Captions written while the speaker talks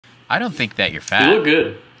I don't think that you're fat. You look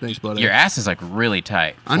good. Thanks, buddy. Your ass is like really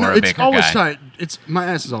tight. I know, for a it's bigger always guy. tight. My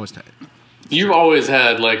ass is always tight. You've always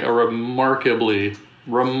had like a remarkably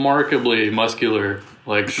muscular,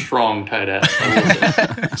 like strong tight ass.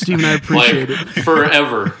 Steven, I appreciate it.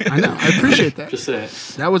 Forever. I know, I appreciate that. Just saying.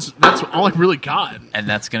 That's all I really got. And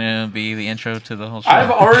that's gonna be the intro to the whole show.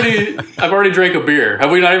 I've already drank a beer. Have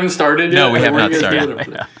we not even started yet? No, we have Or not you guys started.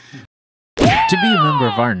 doing it? To be a member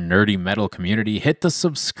of our nerdy metal community, hit the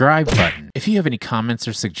subscribe button. If you have any comments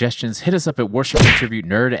or suggestions, hit us up at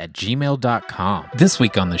worshipandtributenerd@gmail.com. This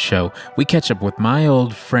week on the show, we catch up with my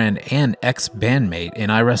old friend and ex-bandmate in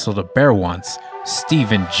I Wrestled a Bear Once,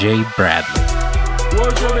 Steven J. Bradley.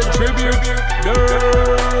 Worship and tribute,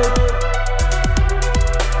 nerd.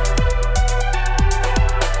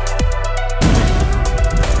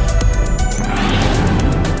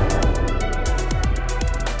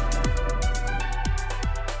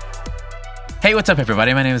 Hey, what's up,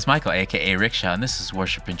 everybody? My name is Michael, aka Rickshaw, and this is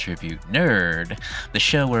Worship and Tribute Nerd, the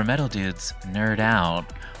show where metal dudes nerd out.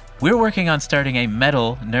 We're working on starting a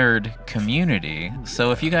metal nerd community,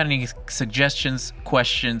 so if you got any suggestions,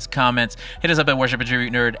 questions, comments, hit us up at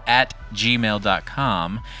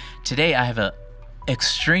worshipandtributenerd@gmail.com. Today, I have an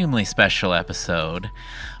extremely special episode,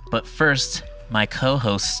 but first, my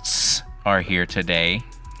co-hosts are here today,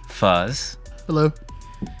 Fuzz Hello.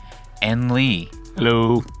 and Lee.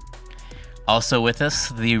 Hello. Also with us,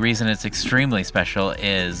 the reason it's extremely special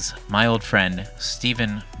is my old friend,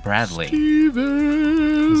 Steven Bradley.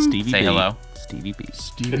 Steven. Stevie Say B. hello. Stevie B.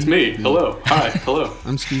 Stevie It's me. B. Hello. Hi. Hello.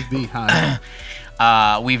 I'm Steve B. Hi.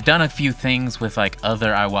 We've done a few things with like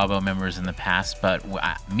other Iwabo members in the past, but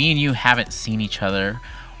me and you haven't seen each other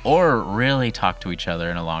or really talked to each other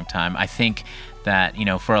in a long time. I think that, you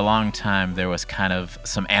know, for a long time there was kind of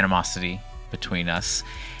some animosity between us,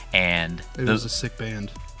 and It was a sick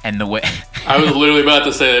band. and the way I was literally about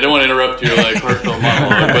to say, I didn't want to interrupt your like heartfelt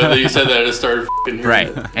monologue, but you said that I just started f***ing hearing right,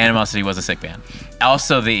 it. Animosity was a sick band.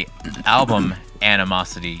 Also, the album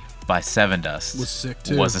Animosity by Seven Dust Was sick,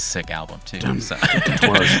 too. Was a sick album too. So.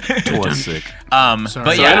 Twas sick. Sorry. But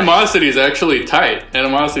So yeah, animosity is actually tight.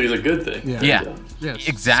 Animosity is a good thing. Yeah. yeah. Yeah, it's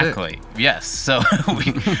Exactly. Yes. So,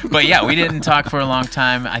 but yeah, we didn't talk for a long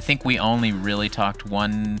time. I think we only really talked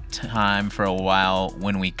one time for a while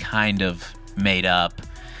when we kind of made up.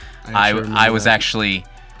 I was actually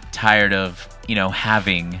tired of, you know,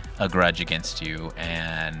 having a grudge against you,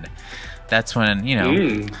 and that's when, you know,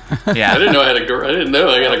 I yeah. didn't know I had a grudge. I didn't know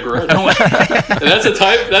I got a grudge. And that's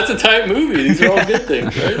a type movie. These are all good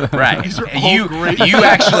things, right? Right. These are all great. You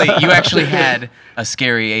actually had a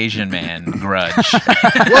scary Asian man grudge.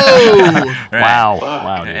 Whoa! Right? Wow.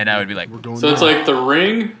 Wow. Dude. And I would be like, We're going So it's down. like The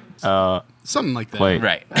Ring. Something like that. Wait.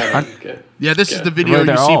 right. Okay. Yeah, this is Okay. the video Well, you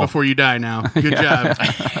they're see all- before you die now. Good job.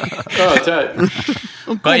 Oh, tight. I'm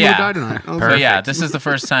cool, But yeah. I'm gonna die tonight. I was But like, yeah, this is the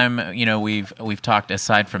first time, you know, we've talked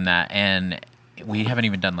aside from that, and we haven't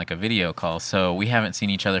even done like a video call, so we haven't seen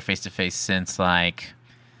each other face to face since like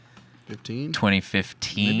 15?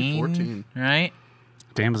 2015, Maybe 14. right?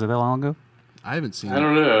 Damn, was it that long ago? I haven't seen I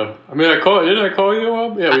don't know. I mean, didn't I call you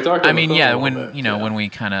up? Yeah, we talked. I on the mean, phone yeah, a little when bit, you know yeah. when we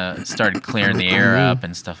kind of started clearing the air up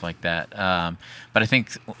and stuff like that. But I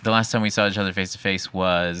think the last time we saw each other face to face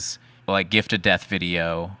was like Gift of Death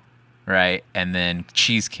video, right? And then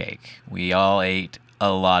cheesecake. We all ate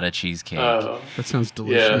a lot of cheesecake, That sounds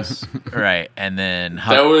delicious. right? And then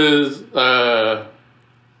that was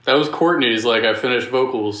Courtney's. Like, I finished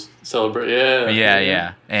vocals celebrate.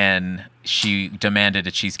 yeah, and she demanded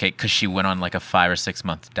a cheesecake because she went on like a 5 or 6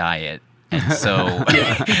 month diet, and so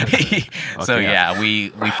we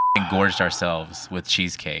f***ing gorged ourselves with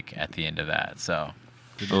cheesecake at the end of that. So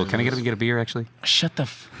Oh, can I get a beer actually? shut the.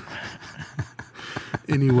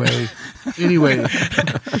 Anyway.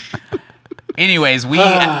 Anyways, we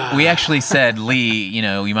actually said, Lee, you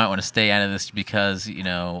know, you might want to stay out of this because, you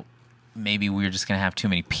know, maybe we're just gonna have too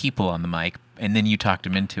many people on the mic, and then you talked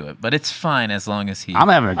him into it. But it's fine as long as he. I'm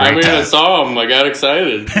having a I great mean, I time. saw him. I got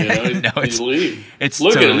excited. You know, No, he's lead. it's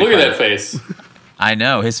Look at him. totally Look at fine. that face. I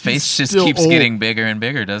know his face just still keeps old. getting bigger and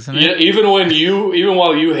bigger, doesn't it? Yeah, even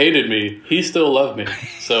while you hated me, he still loved me.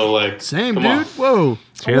 So like, Same, come dude. on. Whoa.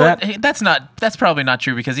 Hear Well, that? that's probably not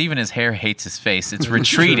true because even his hair hates his face. It's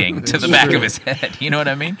retreating to the back of his head. You know what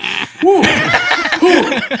I mean?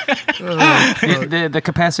 The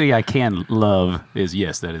capacity I can love is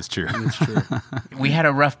yes, that is true. That's true. We had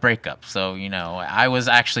a rough breakup, so you know I was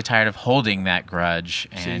actually tired of holding that grudge,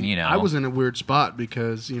 and you know I was in a weird spot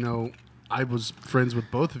because, you know, I was friends with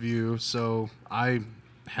both of you, so I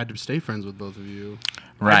had to stay friends with both of you.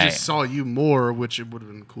 Right. I just saw you more, which it would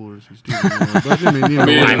have been cooler if you Steven more. But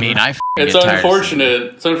I mean, it's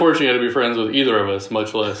unfortunate. It's unfortunate you had to be friends with either of us,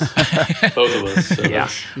 much less both of us. So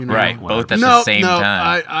right. Both at the same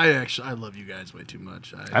time. I love you guys way too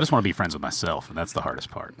much. I just want to be friends with myself, and that's the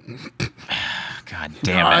hardest part. God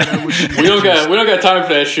damn it. We don't got time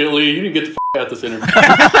for that shit, Lee. You need to get the out this interview.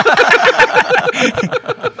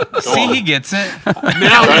 See, he gets it.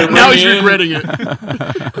 Now he's regretting it.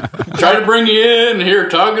 Try to bring you in here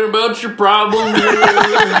talking about your problems.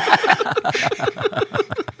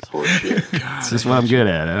 It's just what I'm good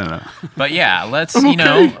at. I don't know. But yeah, let's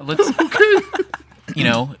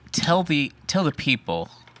tell the people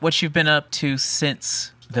what you've been up to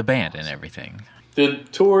since the band and everything.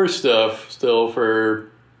 Did tour stuff still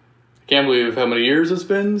for, I can't believe how many years it's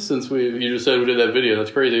been since you just said we did that video.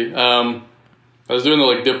 That's crazy. I was doing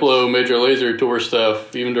the Diplo Major Lazer tour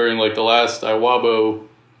stuff even during the last Iwabo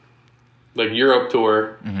Europe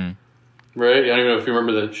tour. Mm-hmm. Right? I don't even know if you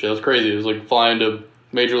remember that shit. It was crazy. It was flying to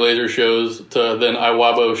Major Lazer shows to then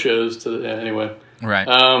Iwabo shows to anyway. Right.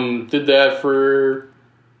 Did that for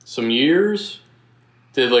some years.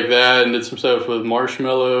 Did that and did some stuff with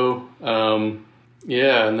Marshmello.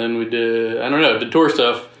 Yeah, and then we did tour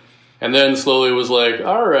stuff. And then slowly was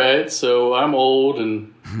all right, so I'm old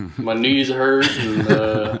and my knees hurt and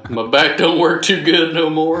my back don't work too good no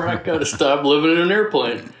more. I got to stop living in an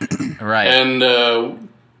airplane. Right. And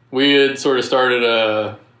we had sort of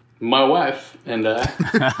started, my wife and I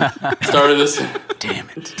started this. Damn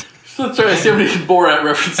it. Let's try to see how many Borat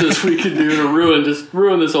references we can do to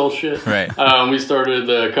ruin this whole shit. Right. We started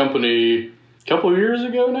the company a couple of years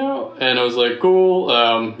ago now, and I was cool.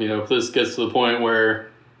 If this gets to the point where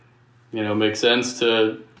makes sense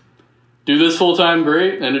to do this full time,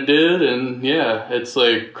 great, and it did. And yeah, it's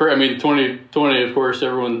 2020, of course,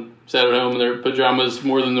 everyone sat at home in their pajamas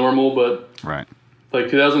more than normal, but right,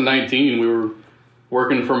 2019, we were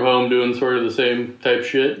working from home doing sort of the same type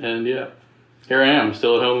shit, and yeah. Here I am,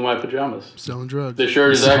 still at home in my pajamas. Selling drugs. The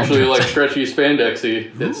shirt is actually stretchy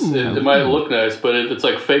spandexy. It might look nice, but it's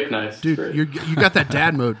fake nice. Dude, you got that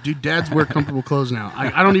dad mode. Dude, dads wear comfortable clothes now.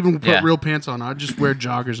 I don't even put real pants on. I just wear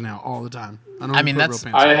joggers now all the time. I don't put real pants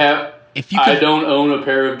on. I don't own a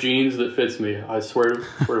pair of jeans that fits me. I swear to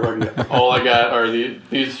fucking God. All I got are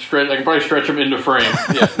these stretch. I can probably stretch them into frame.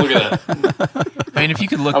 Yeah, look at that. I mean, if you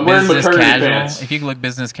could look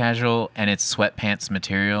business casual and it's sweatpants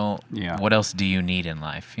material, what else do you need in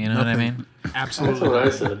life? You know what I mean? Absolutely.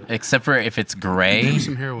 That's what I said. Except for if it's gray,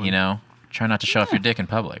 some heroin. try not to show off your dick in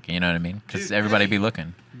public. You know what I mean? Because everybody be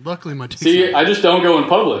looking. Luckily, my dick. See, I just don't go in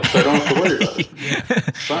public, so I don't have to worry about it.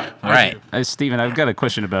 It's fine. Right. Steven, I've got a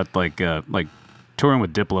question about touring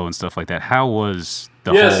with Diplo and stuff like that. How was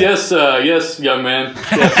the yes, young man.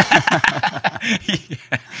 Yes.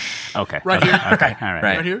 Okay. Right here. Okay. All right.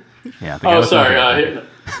 Right here. Yeah. Oh, sorry.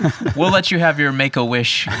 We'll let you have your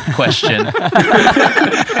Make-A-Wish question.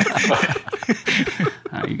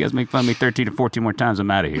 You guys make fun of me 13 or 14 more times, I'm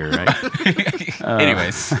out of here, right?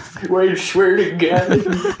 Anyways. Wait, swear to God.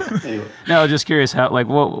 Anyway. No, just curious how,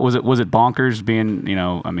 what was it? Was it bonkers being,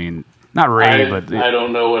 not rave, but I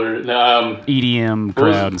don't know what it is. EDM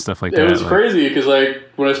crowd and stuff like that. It was crazy because,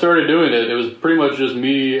 when I started doing it, it was pretty much just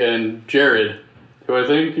me and Jared, who I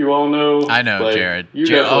think you all know. I know Jared. You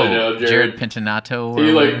definitely know Jared. Jared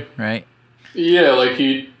Pintanato, right? Yeah,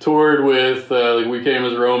 he toured with We Came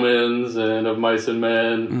as Romans and Of Mice and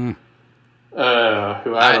Men. Who I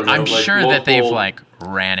don't know. I'm sure that they've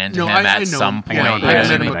ran into him at some point. I've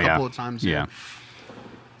met him a couple of times. Yeah.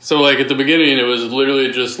 So at the beginning, it was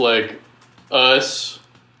literally just us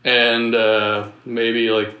and maybe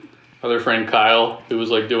other friend Kyle, who was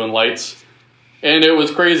doing lights, and it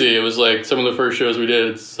was crazy. It was some of the first shows we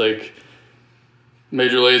did. It's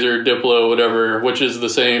Major Lazer, Diplo, whatever, which is the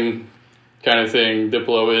same kind of thing.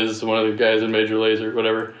 Diplo is one of the guys in Major Lazer,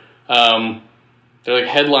 whatever. They're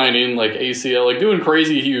headlining ACL, doing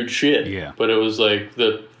crazy huge shit. Yeah. But it was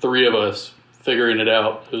the three of us figuring it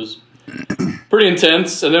out. It was pretty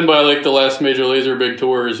intense. And then by the last Major Lazer big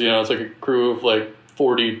tours, it's a crew of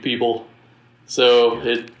 40 people. So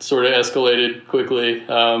it sort of escalated quickly.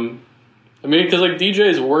 Because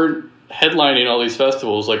DJs weren't headlining all these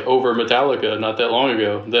festivals over Metallica not that long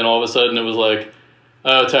ago. Then all of a sudden it was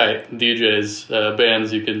oh, tight. DJs,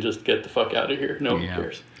 bands, you can just get the fuck out of here. No one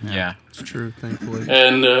cares. Yeah. It's true, thankfully.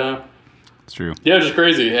 And it's true. Yeah, just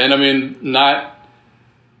crazy. And not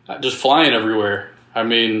just flying everywhere.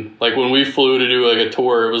 when we flew to do a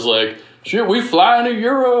tour, it was shit, we flying to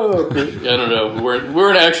Europe. I don't know. We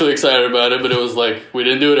weren't actually excited about it, but it was we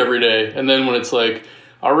didn't do it every day. And then when it's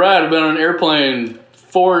all right, I've been on an airplane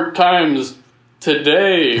 4 times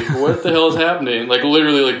today, what the hell is happening? Like,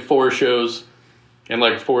 literally, like, 4 shows in,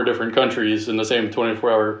 like, 4 different countries in the same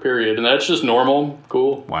 24-hour period. And that's just normal.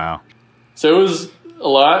 Cool. Wow. So it was a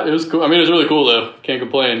lot. It was cool. I mean, it was really cool, though. Can't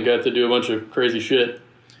complain. Got to do a bunch of crazy shit.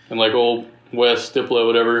 And, like, old Wes, Diplo,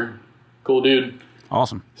 whatever. Cool dude.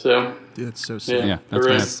 Awesome. So... Dude, that's so sick. Yeah, that's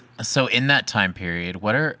nice. So in that time period,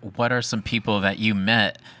 what are some people that you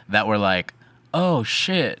met that were like, oh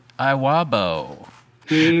shit, Iwabo?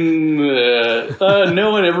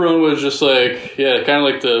 No one. Everyone was just like, yeah, kind of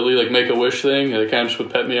like the Make-A-Wish thing. They kind of just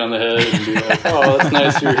would pet me on the head and be like, oh, that's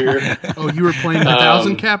nice you're here. Oh, you were playing the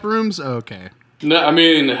 1,000 cap rooms? Oh, okay. No, I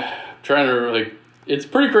mean, trying to, like, it's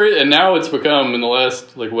pretty great. And now it's become, in the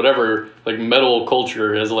last, like, whatever, like, metal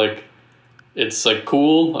culture has, like, it's, like,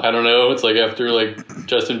 cool. I don't know. It's, like, after, like,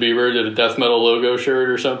 Justin Bieber did a death metal logo shirt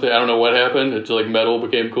or something. I don't know what happened. It's, like, metal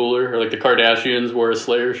became cooler. Or, like, the Kardashians wore a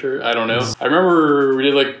Slayer shirt. I don't know. I remember we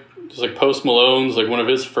did, like, just, like, Post Malone's, like, one of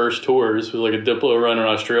his first tours was, like, a Diplo run in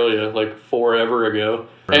Australia, like, forever ago.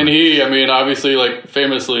 Really? And he, I mean, obviously, like,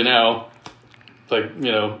 famously now, like,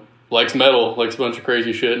 you know, likes metal, likes a bunch of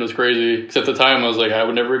crazy shit, and it was crazy. Because at the time, I was like, I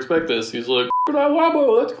would never expect this. He's like,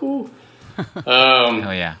 Iwabo, that's cool.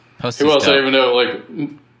 Oh, yeah. Who else I even know? Like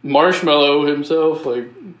Marshmello himself, like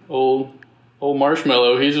old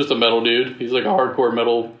Marshmello. He's just a metal dude. He's like a hardcore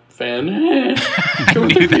metal fan. I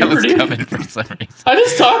knew that was coming for some reason. I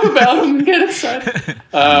just talk about him and get excited.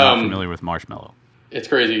 I'm not familiar with Marshmello. It's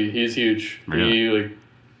crazy. He's huge. Really?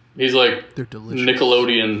 He's like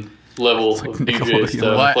Nickelodeon level of DJ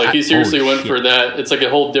stuff. What? Like he seriously went for that. It's like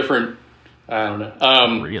a whole different. I don't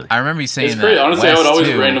know. Really? I remember you saying it's crazy. that. Honestly, I would always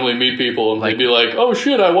too. randomly meet people and they'd be like, "Oh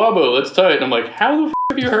shit, Iwabo, that's tight." And I'm like, "How the f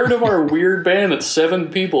have you heard of our weird band that 7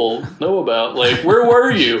 people know about? Like, where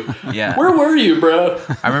were you? Yeah. Where were you, bro?"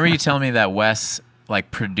 I remember you telling me that Wes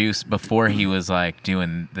like produced before he was like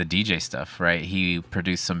doing the DJ stuff, right? He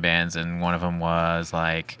produced some bands, and one of them was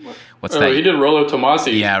like, what's that? He did Rollo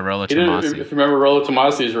Tomasi. Yeah, Rollo Tomasi. If you remember Rollo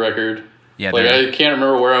Tomasi's record, yeah, like I can't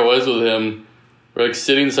remember where I was with him. We're like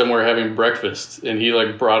sitting somewhere having breakfast, and he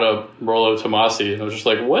like brought up Rollo Tomasi, and I was just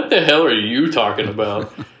like, "What the hell are you talking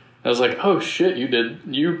about?" I was like, "Oh shit,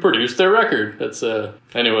 you produced their record." That's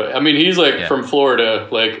anyway. I mean, he's like from Florida,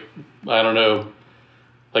 like I don't know,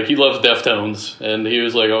 like he loves Deftones, and he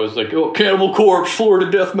was like, I was like, "Oh, Cannibal Corpse,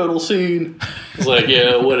 Florida death metal scene." I was like,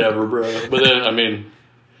 "Yeah, whatever, bro." But then, I mean,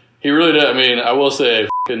 he really did. I mean, I will say,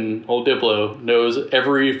 fucking old Diplo knows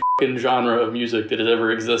every fucking genre of music that has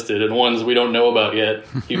ever existed, and ones we don't know about yet.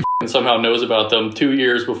 He fucking somehow knows about them 2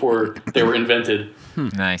 years before they were invented.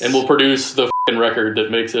 Nice. And will produce the fucking record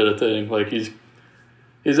that makes it a thing. Like he's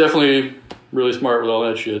definitely really smart with all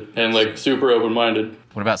that shit, and like super open minded.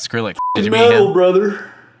 What about Skrillex? Did you meet Metal, him?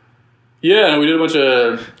 brother. Yeah, and we did a bunch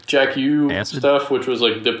of Jack U Acid? stuff, which was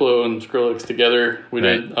like Diplo and Skrillex together. We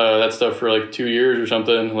did that stuff for like 2 years or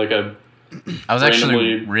something. Like I was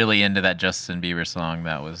actually really into that Justin Bieber song.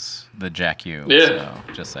 That was the Jack U. Yeah. So,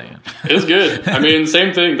 just saying. It was good. I mean,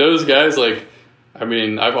 same thing. Those guys, like, I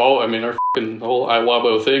mean, our fucking whole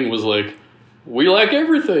Iwabo thing was like, we like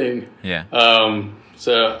everything. Yeah.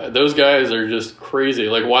 So those guys are just crazy.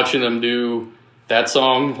 Like watching them do that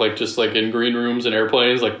song, like just like in green rooms and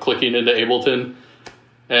airplanes, like clicking into Ableton,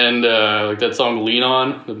 and like that song "Lean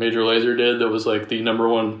On" that Major Lazer did, that was like the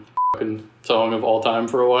 #1 fucking song of all time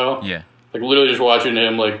for a while. Yeah. Like literally just watching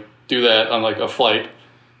him like do that on like a flight,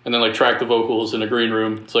 and then like track the vocals in a green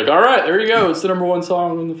room. It's like, all right, there you go. It's the #1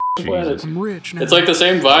 song on the planet. I'm rich now. It's like the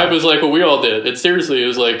same vibe as like what we all did. It seriously, it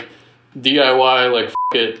was like DIY, like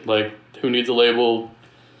it, like who needs a label?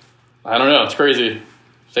 I don't know. It's crazy.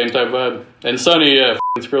 Same type of vibe. And Sonny,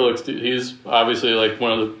 Skrillex, dude, he's obviously like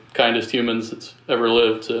one of the kindest humans that's ever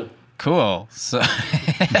lived. So. Cool. So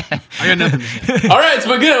I got nothing. All right, it's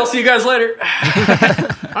been good. I'll see you guys later. All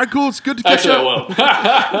right, cool. It's good to catch up.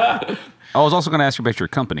 I was also going to ask you about your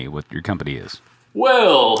company, what your company is.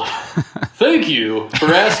 Well, thank you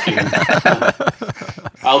for asking.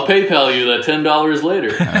 I'll PayPal you that $10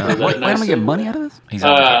 later. Why don't I get money out of this?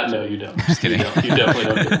 No, you don't. Just kidding. You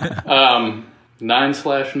definitely don't.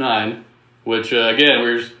 9/9, which again,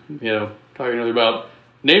 we were just, talking earlier about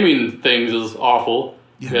naming things is awful.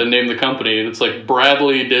 Yeah. You gotta name the company, and it's like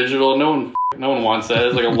Bradley Digital. No one wants that.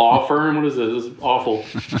 It's like a law firm. What is this? It's awful.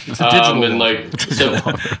 It's a digital and like,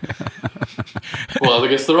 well, I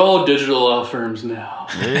guess they're all digital law firms now.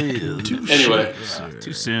 Anyway,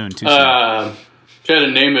 too soon. Tried to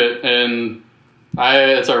name it, and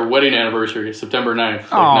it's our wedding anniversary, September 9th,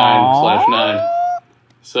 like 9/9.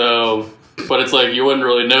 So. But it's like, you wouldn't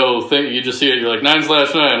really know. You just see it, you're like,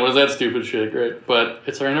 9/9, what is that stupid shit? Great. But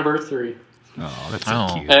it's our anniversary. Oh, that's so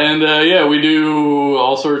cute. And yeah, we do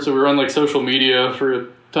all sorts of. We run like social media for a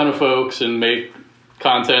ton of folks and make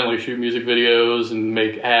content, like shoot music videos and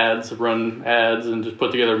make ads, run ads, and just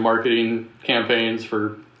put together marketing campaigns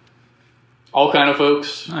for all kind of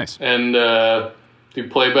folks. Nice. And do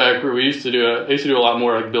playback. I used to do a lot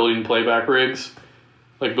more like building playback rigs.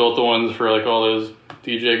 Like built the ones for like all those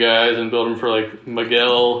DJ guys and built them for like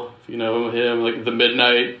Miguel, if you know him, like the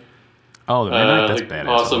Midnight. Oh, the Midnight, that's like badass.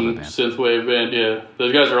 Awesome synthwave band. Yeah,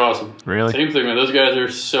 those guys are awesome. Really? Same thing, man. Those guys are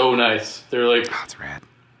so nice. They're like, oh, that's rad.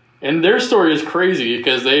 And their story is crazy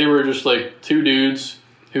because they were just like two dudes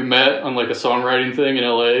who met on like a songwriting thing in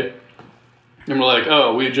LA, and were like,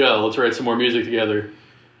 oh, we gel. Let's write some more music together.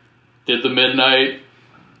 Did the Midnight.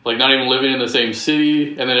 Like not even living in the same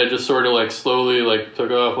city, and then it just sort of like slowly like took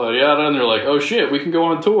off, yada yada, and they're like, oh shit, we can go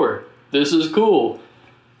on tour. This is cool.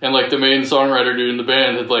 And like the main songwriter dude in the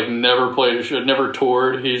band had like never played, had never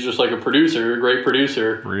toured. He's just like a producer, a great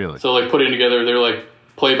producer. Really? So like putting together their like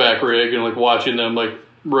playback rig and like watching them like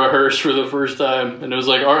rehearse for the first time, and it was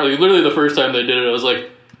like literally the first time they did it, I was like,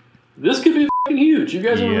 this could be fucking huge. You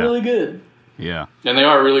guys are really good. Yeah. And they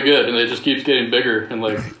are really good, and it just keeps getting bigger. And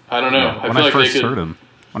like I don't know, Yeah. I feel like they could.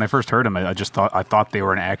 When I first heard them, I thought they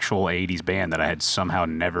were an actual '80s band that I had somehow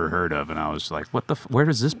never heard of, and I was like, "What the? Where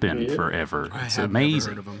has this been forever?" It's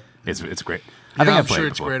amazing. Never heard of them. It's great. Yeah, I think I'm sure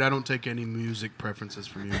it's before. great. I don't take any music preferences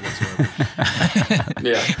from you whatsoever.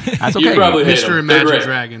 Yeah, That's okay. You probably hate Mr. them. Imagine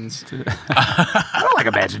Dragons. I don't like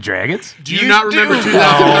Imagine Dragons. Do you not remember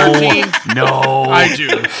 2013? No, I do.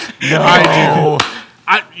 no. I do.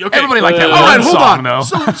 Okay. Everybody liked that All right, one hold song, on.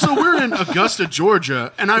 though. So we're in Augusta,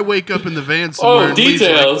 Georgia, and I wake up in the van somewhere. Oh, and Lee's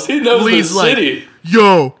details. He knows the city.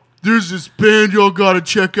 Yo, there's this band y'all gotta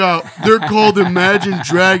check out. They're called Imagine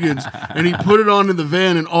Dragons. And he put it on in the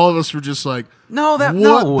van, and all of us were just like, No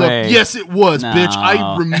way. Yes, it was, No. bitch.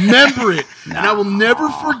 I remember it, and I will never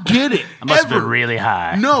forget it. I must have ever. been really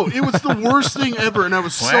high. No, it was the worst thing ever, and I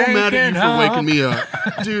was so mad at you for waking me up.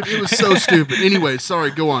 Dude, it was so stupid. Anyway,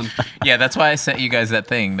 sorry, go on. Yeah, that's why I sent you guys that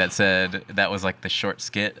thing that said that was like the short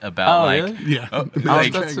skit about really? Yeah.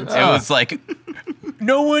 like Dragons. it was like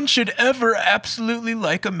no one should ever absolutely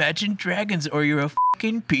like Imagine Dragons or you're a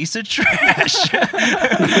fucking piece of trash.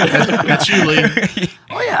 That's you, Lee.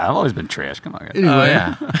 Oh yeah, I've always been trash. Come on, guys. Anyway, Oh,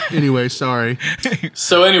 yeah. Anyway, sorry.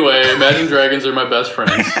 So anyway, Imagine Dragons are my best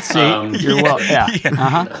friends. See, you're well. Yeah.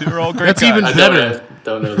 They're all great. That's guys. even I better.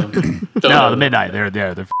 don't know them. Don't know No, the them. Midnight.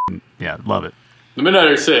 They're yeah, love it. The Midnight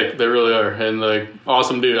are sick. They really are. And like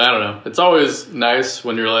awesome dude. I don't know. It's always nice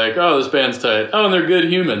when you're like, oh, this band's tight. Oh, and they're good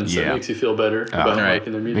humans. Yeah. That makes you feel better about right.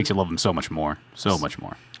 liking their music. Makes you love them so much more. So much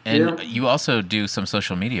more. And Yeah. you also do some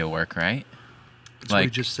social media work, right? That's what we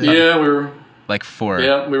just said. Yeah, we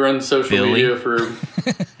run social Billy? media for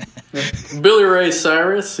Billy Ray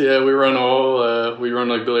Cyrus. Yeah, we run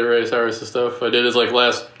like Billy Ray Cyrus stuff. I did his like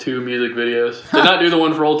last 2 music videos. Did not do the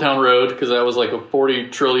one for Old Town Road because that was like a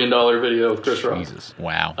 $40 trillion video with Chris Rock. Jesus.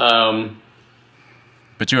 Wow.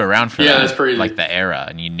 But you were around for that's crazy. like the era,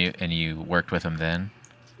 and you worked with him then.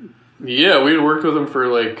 Yeah, we worked with him for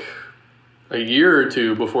like a year or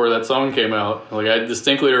 2 before that song came out. Like I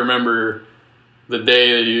distinctly remember the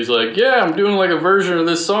day that he was like, "Yeah, I'm doing like a version of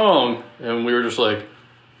this song," and we were just like,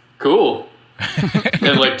 "Cool."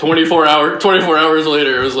 And like 24 hours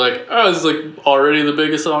later, it was like, "Oh, this is like already the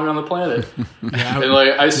biggest song on the planet." Yeah, And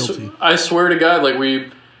like guilty. I swear to God, like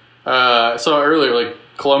we saw earlier, like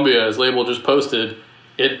Columbia, his label, just posted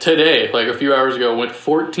it today, like a few hours ago, went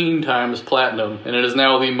 14 times platinum, and it is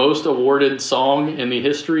now the most awarded song in the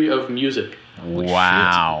history of music.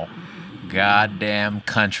 Wow. Goddamn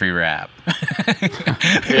country rap.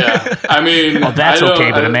 Yeah, I mean, Well, that's I don't-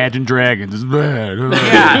 okay, but I- Imagine Dragons is bad.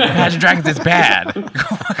 Yeah, Imagine Dragons is bad.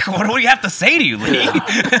 What do we have to say to you, Lee?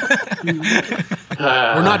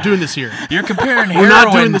 We're not doing this here. You're comparing We're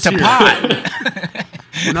not doing heroin this to here. pot.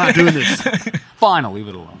 We're not doing this. Fine, I'll leave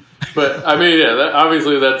it alone. But I mean, yeah,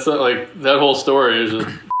 obviously that's like that whole story is just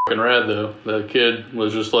fucking rad though. The kid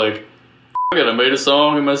was just like, I made a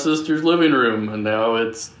song in my sister's living room, and now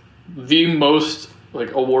it's the most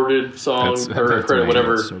like awarded song That's or credit, amazing.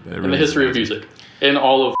 whatever, That's so bad. It in really the history of is amazing. music, in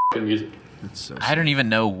all of music. It's so I don't even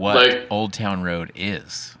know what Like- Old Town Road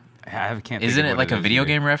is. I can't. think Isn't of it what like a is video either.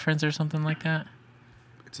 game reference or something like that?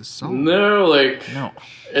 It's a song. No, like No.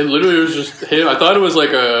 it literally was just him. I thought it was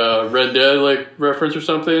like a Red Dead like reference or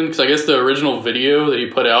something, because I guess the original video that he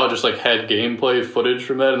put out just like had gameplay footage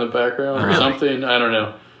from that in the background or Really? something. I don't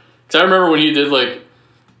know. Because I remember when he did like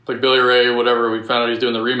Billy Ray, whatever. We found out he was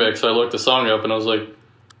doing the remix. So I looked the song up and I was like,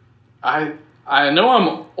 I know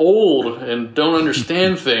I'm old and don't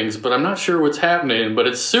understand things, but I'm not sure what's happening. But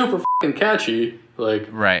it's super fucking catchy. Like,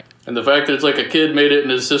 right. And the fact that it's like a kid made it in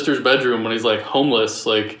his sister's bedroom when he's like homeless,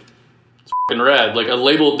 like, it's fucking rad. Like, a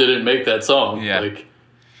label didn't make that song. Yeah. Like,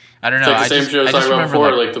 I don't know. it's like the same shit I was talking about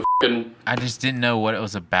before. Like the fucking. I just didn't know what it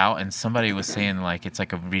was about, and somebody was saying like it's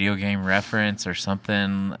like a video game reference or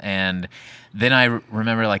something, and then I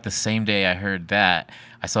remember like the same day I heard that,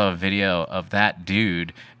 I saw a video of that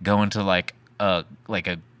dude going to like a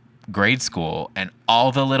grade school, and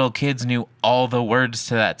all the little kids knew all the words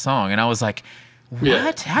to that song, and I was like, what?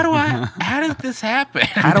 Yeah. How did this happen?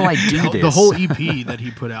 How do I do this? The whole EP that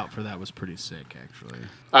he put out for that was pretty sick, actually.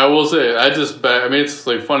 I will say, I mean, it's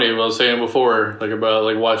like funny what I was saying before, like about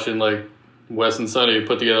like watching like Wes and Sonny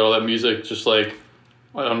put together all that music just like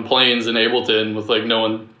on planes in Ableton with like no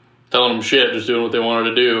one telling them shit, just doing what they wanted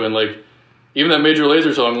to do. And like even that Major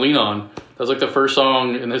Lazer song, Lean On, that was like the first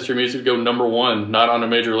song in history of music to go #1, not on a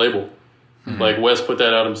major label. Mm-hmm. Like Wes put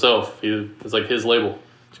that out himself. It's like his label.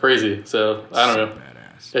 It's crazy. So I don't know.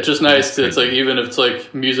 Badass. It's just nice. It's like even if it's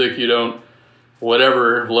like music you don't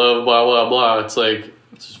whatever love blah blah blah. It's like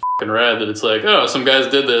it's just fucking rad that it's like, oh, some guys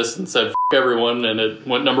did this and said F everyone and it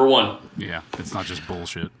went #1. Yeah, it's not just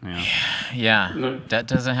bullshit. Yeah. That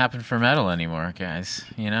doesn't happen for metal anymore, guys.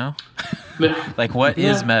 You know, like what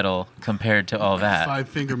is metal compared to all that?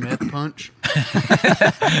 5-finger meth punch.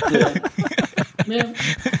 Yeah.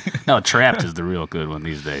 No, Trapped is the real good one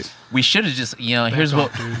these days. We should have just, here's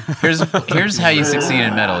how you succeed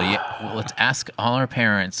in metal. Let's ask all our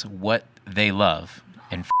parents what they love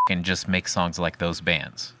and fucking just make songs like those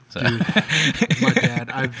bands. So. Dude, my dad,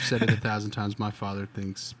 I've said it 1,000 times, my father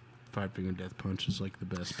thinks 5-Finger Death Punch is like the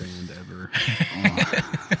best band ever.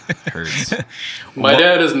 Hurts. My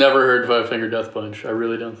dad has never heard 5-Finger Death Punch. I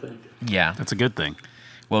really don't think. Yeah. That's a good thing.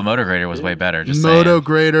 Well, Motograder was way better. Just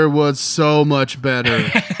Motograder was so much better.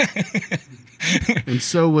 And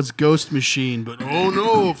so was Ghost Machine. But oh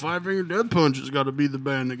no, 5-Finger Death Punch has got to be the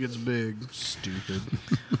band that gets big. Stupid.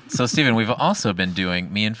 So, Steven, we've also been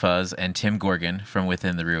doing, me and Fuzz and Tim Gorgon from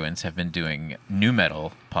Within the Ruins have been doing new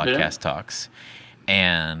metal podcast talks.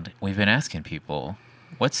 And we've been asking people,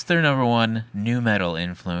 what's their #1 new metal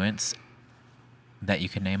influence that you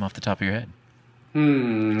can name off the top of your head?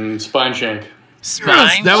 Spineshank.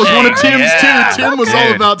 Yes, that was one of Tim's too. Tim was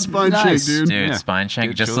all about Spineshank, dude. Dude, Spineshank.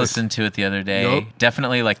 Good just choice. listened to it the other day. Yep.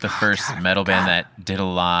 Definitely like the first metal band that did a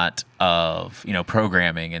lot of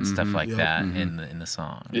programming and stuff like that in the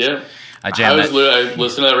songs. Yeah, I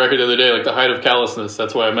listened to that record the other day, like The Height of Callousness.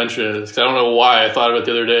 That's why I mentioned it. Because I don't know why I thought of it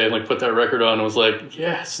the other day and like put that record on and was like,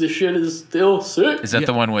 yes, this shit is still sick. Is that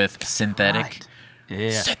the one with Synthetic? Right.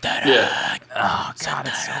 Yeah. Yeah. Oh, God,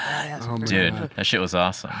 it's so badass. Oh, Dude, God. that shit was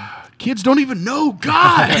awesome. Kids don't even know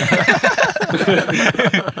God.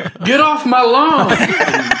 Get off my lawn.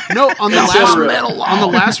 No, on the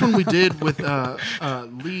last one we did with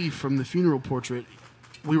Lee from the Funeral Portrait,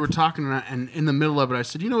 we were talking, and in the middle of it, I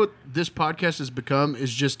said, you know what this podcast has become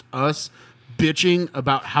is just us bitching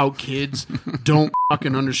about how kids don't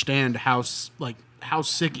fucking understand how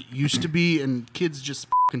sick it used to be, and kids just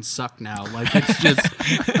fucking suck now. Like, it's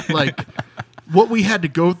just like what we had to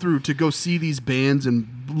go through to go see these bands and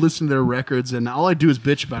listen to their records, and all I do is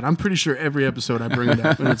bitch about it. I'm pretty sure every episode I bring it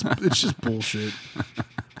up, and it's just bullshit.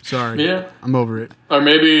 Sorry. Yeah. I'm over it. Or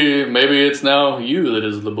maybe it's now you that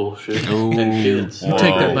is the bullshit. And kids. You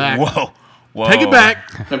take that back. Whoa. Take it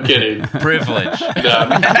back. I'm kidding. Privilege. No,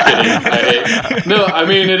 I'm kidding. No, I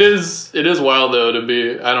mean it is wild though to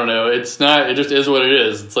be. I don't know. It's not. It just is what it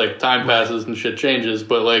is. It's like time passes and shit changes,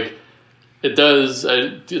 but like it does.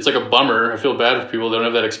 It's like a bummer. I feel bad if people don't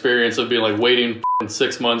have that experience of being like waiting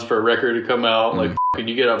 6 months for a record to come out. Like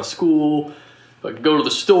you get out of school, like go to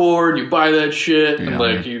the store and you buy that shit, and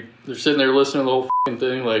like they're sitting there listening to the whole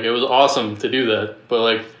thing. Like it was awesome to do that, but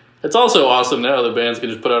like it's also awesome now that bands can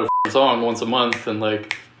just put out a song once a month and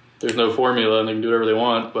like there's no formula and they can do whatever they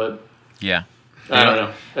want. But yeah, I don't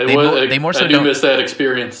know. I do miss that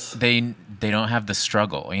experience. They don't have the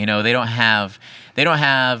struggle. They don't have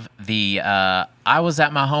the I was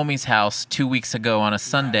at my homie's house 2 weeks ago on a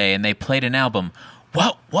Sunday and they played an album.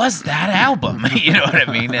 What was that album? You know what I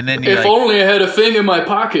mean? And then if only I had a thing in my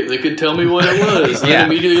pocket that could tell me what it was. Then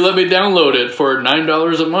immediately let me download it for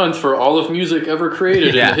 $9 a month for all of music ever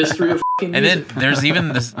created in the history of music. And then there's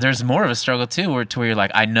even there's more of a struggle too, where you're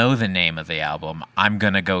like, I know the name of the album, I'm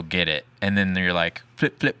gonna go get it, and then you're like,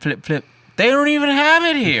 flip, flip, flip, flip. They don't even have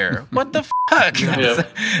it here. What the fuck? Yeah.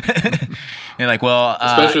 You're like, well,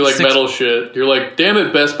 especially like metal shit. You're like, damn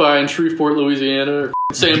it, Best Buy in Shreveport, Louisiana, or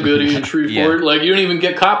Sam Goody in Shreveport. Yeah. Like, you don't even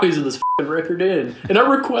get copies of this record in, and I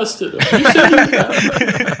requested them. You said you got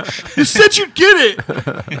it. You said you'd get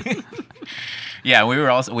it. Yeah, we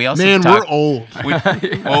also man, talked, we're old.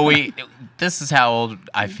 this is how old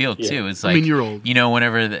I feel too. It's like, you're old. You know,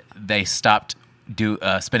 whenever they stopped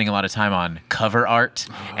spending a lot of time on cover art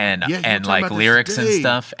and like lyrics and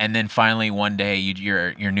stuff, and then finally one day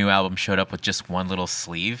your new album showed up with just one little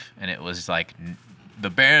sleeve, and it was like, the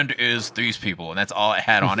band is these people, and that's all it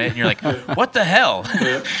had on it, and you're like, what the hell?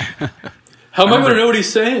 How am I going to know what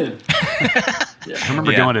he's saying? I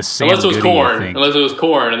remember going to Sam Unless it was Goody, corn. Unless it was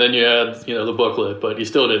corn, and then you had the booklet, but you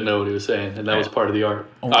still didn't know what he was saying, and that was part of the art,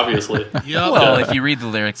 obviously. Well, if you read the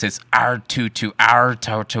lyrics, it's R2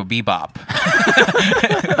 R-to bebop.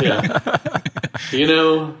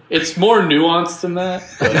 It's more nuanced than that.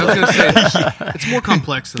 I was going to say, it's more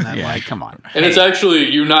complex than that. Yeah, come on. And it's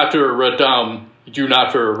actually Unatur Radam.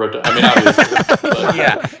 Unatur Radam. I mean, obviously.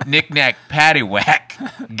 Yeah, knick-knack,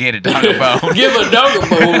 paddywhack, get a dog a bone. Give a dog a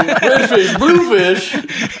bone, redfish, bluefish.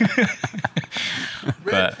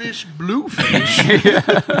 Redfish, bluefish.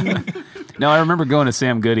 No, I remember going to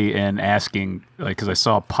Sam Goody and asking, because I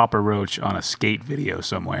saw Papa Roach on a skate video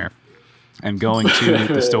somewhere, and going to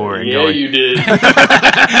the store and going... you did.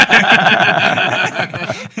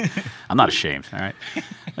 I'm not ashamed, all right?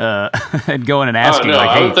 And going and asking,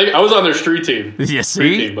 I was on their street team. Yeah,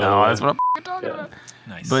 see? That's what I'm talking about.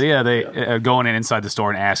 Nice. But yeah, they going inside the store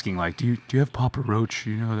and asking, do you have Papa Roach?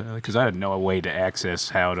 Because I had no way to access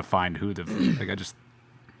how to find who the... I just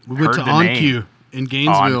we went to On Cue in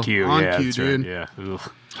Gainesville. On Cue, dude. Right, yeah.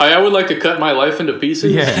 I would like to cut my life into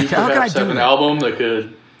pieces. Yeah, you perhaps have an album that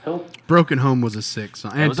could help. Broken Home was a sick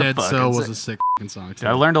song. And Dead Cell was a sick song, too.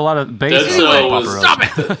 I learned a lot of bass. Dead Cell was... Stop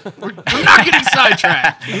it! We're not getting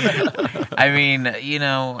sidetracked. I mean,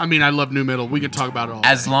 I love nu metal. We could talk about it all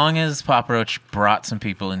as day. long as Papa Roach brought some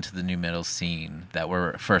people into the nu metal scene that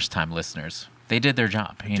were first-time listeners, they did their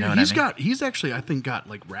job. You know what I mean? He's actually, I think, got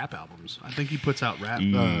like rap albums. I think he puts out rap.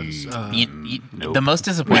 The most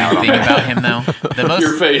disappointing thing about him, though,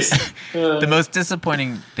 Your face. The most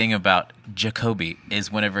disappointing thing about Jacoby is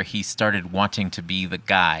whenever he started wanting to be the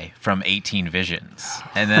guy from 18 Visions,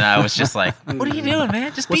 and then I was just like, "What are you doing,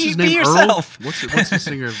 man? Just be yourself." What's the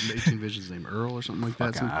singer of 18 Visions name? Earl or something like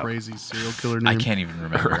that? Some crazy serial killer name. I can't even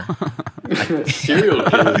remember. Serial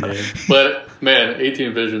killer name. But man,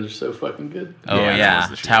 18 Visions are so fucking good. Oh yeah,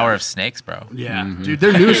 Tower of Snakes, bro. Yeah, dude,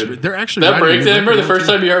 they're new. They're actually that breakdown. Remember the first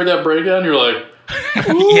time you heard that breakdown? You're like,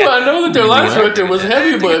 "Ooh, yeah. I know that their last record was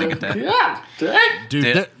heavy, but yeah, dang."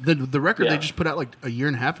 Dude, the record they just put out like a year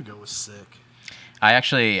and a half ago was sick. I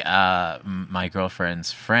actually, my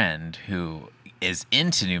girlfriend's friend who is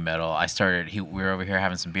into nu metal, we were over here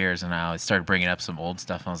having some beers, and I started bringing up some old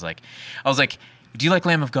stuff. And I was like, "Do you like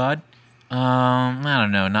Lamb of God?" I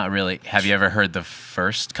don't know, not really. Have you ever heard the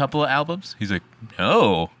first couple of albums? He's like,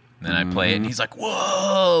 no. And then I play it, and he's like,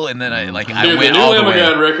 whoa! And then I went all the way. The new Lamb of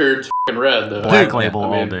God record's fucking red, though. Black Label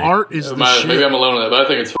all day. Art is the shit. Maybe I'm alone on that, but I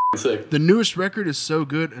think it's fucking sick. The newest record is so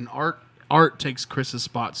good, and Art takes Chris's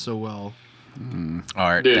spot so well.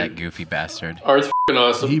 Art, dude, that goofy bastard. Art's fucking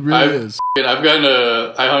awesome. He really is.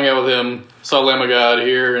 I hung out with him, saw Lamb of God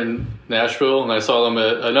here in Nashville, and I saw them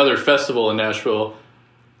at another festival in Nashville.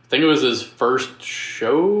 I think it was his first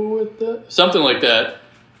show something like that.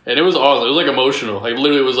 And it was awesome. It was like emotional. Like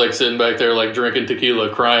literally was like sitting back there like drinking tequila,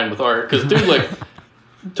 crying with Art. Because dude like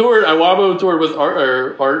Iwabo toured with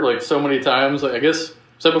Art like so many times. Like I guess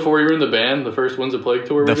was that before you were in the band? The first Winds of Plague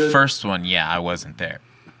tour. The first one, yeah, I wasn't there,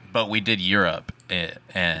 but we did Europe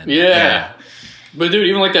and yeah. But dude,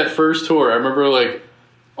 even like that first tour, I remember like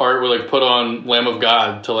Art would like put on Lamb of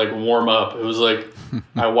God to like warm up. It was like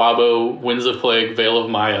Iwabo, Winds of Plague, Veil of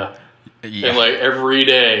Maya. Yeah. And like every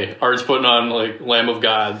day, Art's putting on like Lamb of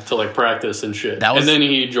God to like practice and shit. And then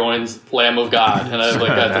he joins Lamb of God, and I like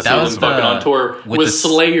got to see him fucking on tour with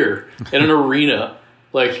Slayer in an arena.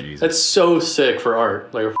 Like Jesus. That's so sick for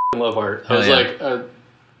Art. Like I fucking love Art. I was like,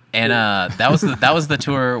 and that was the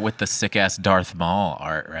tour with the sick ass Darth Maul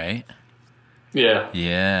Art, right?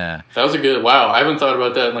 Yeah. That was a good. Wow, I haven't thought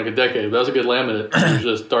about that in like a decade. That was a good laminate. It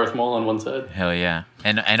was just Darth Maul on one side. Hell yeah.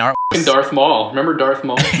 And Art was... Darth Maul. Remember Darth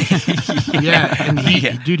Maul? Yeah, and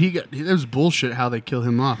that was bullshit how they kill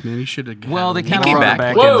him off, man. He should have. Well, they kind of brought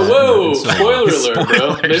back. Whoa! Spoiler alert,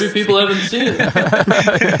 bro. Maybe people haven't seen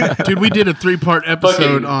it. Dude, we did a 3-part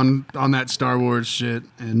episode on that Star Wars shit,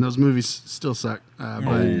 and those movies still suck.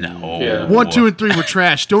 But no. Yeah. 1, 2, and 3 were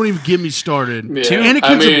trash. Don't even get me started. Yeah.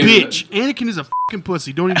 Anakin's a bitch. Anakin is a fucking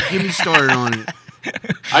pussy. Don't even get me started on it.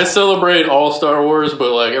 I celebrate all Star Wars,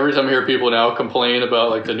 but like every time I hear people now complain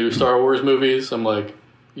about like the new Star Wars movies, I'm like,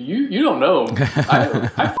 you don't know.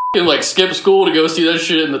 I fucking like skipped school to go see that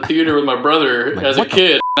shit in the theater with my brother as a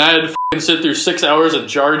kid. I had to fucking sit through 6 hours of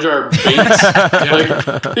Jar Jar Binks.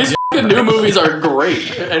 Like these new movies are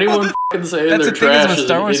great. Anyone fucking saying That's they're the thing trash is with is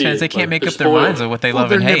Star an Wars idiot. fans, they can't make They're up their spoiled. minds of what they love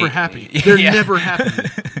they're and hate. never happy. They're Yeah. never happy.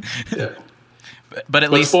 Yeah. But at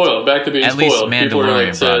But least spoiled. Back to being at least spoiled. People are Mandalorian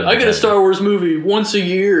like, brought it I get a together. Star Wars movie once a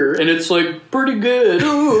year, and it's like pretty good.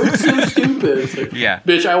 Oh, it's so stupid. It's like, Yeah.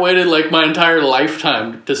 bitch, I waited like my entire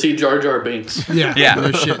lifetime to see Jar Jar Binks. Yeah. Yeah.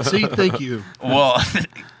 No shit. See, thank you. Well,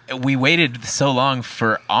 we waited so long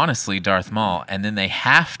for honestly Darth Maul, and then they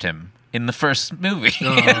halved him in the first movie.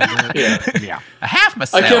 Oh, man. Yeah. Yeah. I half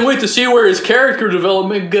myself. I can't wait to see where his character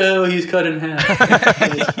development go. He's cut in half.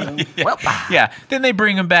 Well, Yeah. Then they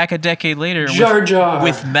bring him back a decade later Jar Jar.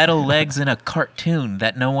 with metal legs in a cartoon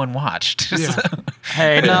that no one watched. Yeah. So,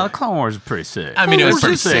 hey, no, the Clone Wars is pretty sick. I mean, it was Wars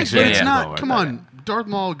pretty is sick, sick, but yeah, it's yeah. not. Come on, Darth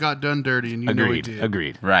Maul got done dirty, and you know he Agreed. did.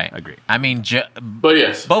 Agreed. right. Agreed. I mean, But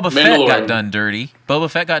yes, Boba Fett Mandalorian. got done dirty. Boba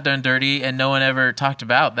Fett got done dirty, and no one ever talked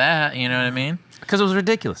about that. You know what I mean? Because it was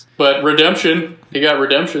ridiculous. But redemption. He got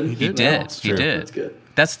redemption. He did. He true. did. That's good.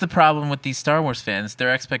 That's the problem with these Star Wars fans. Their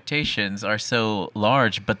expectations are so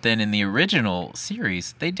large, but then in the original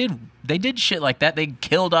series, they did shit like that. They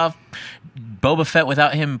killed off Boba Fett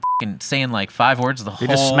without him fucking saying like 5 words the They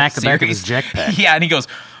whole just smacked the back of series. his jetpack. Yeah, and he goes,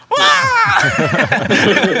 "Wah!"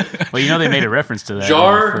 Well, you know they made a reference to that. in the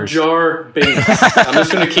Jar first- Jar Binks. I'm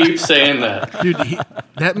just gonna keep saying that. Dude,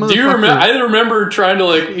 that motherfucker. Do you remember? I remember trying to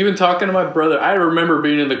like even talking to my brother. I remember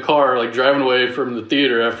being in the car, like driving away from the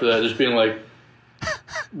theater after that, just being like,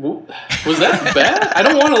 "Was that bad?" I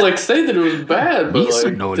don't want to like say that it was bad, but Misa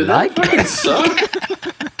like, no did like that it. fucking suck?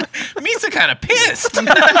 Misa kind of pissed.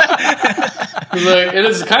 Like, and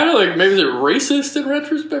it's kind of like maybe is it racist in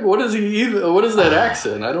retrospect? What is he even? What is that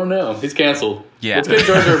accent? I don't know. He's canceled. Yeah. Let's get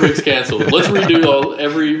Jar Jar Binks canceled. Let's redo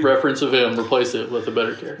every reference of him, replace it with a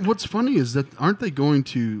better character. What's funny is that aren't they going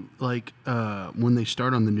to like when they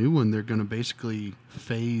start on the new one? They're going to basically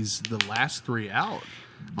phase the last 3 out.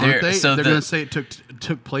 Aren't they? so They're the- going to say it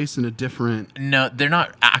took place in a different. No, they're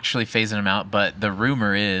not actually phasing them out, but the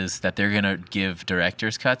rumor is that they're going to give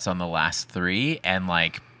director's cuts on the last 3 and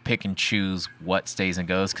like pick and choose what stays and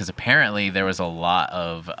goes, because apparently there was a lot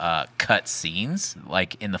of cut scenes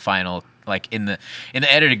like in the final, like in the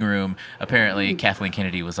editing room. Apparently Kathleen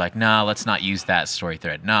Kennedy was like, nah, let's not use that story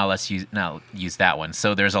thread, let's use that one.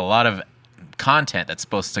 So there's a lot of content that's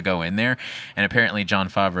supposed to go in there, and apparently Jon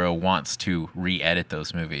Favreau wants to re-edit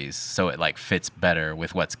those movies so it like fits better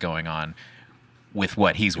with what's going on with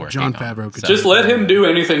what he's working Jon on. Favreau could Just let him do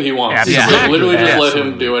anything he wants. Yeah, Like, literally just let him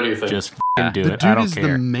absolutely. do anything. Just f***ing do The it. dude I don't is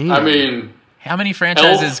care. the man. I mean, How many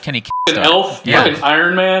franchises Elf, can he an start? Elf, Yeah. fucking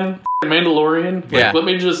Iron Man, fucking Mandalorian. Like, Yeah. let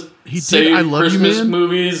me just He did save I Love You, Christmas Man?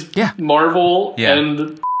 movies, Yeah. Marvel, Yeah.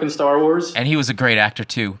 and fucking Star Wars. And he was a great actor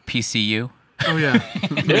too. PCU. Oh yeah.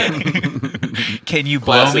 Yeah. Can you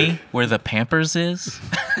blow Classic. me where the Pampers is?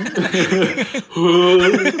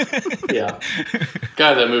 Yeah.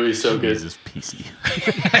 God, that movie's so good. Jesus,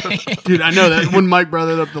 PC. Dude, I know that when Mike brought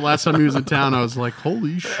that up the last time he was in town, I was like,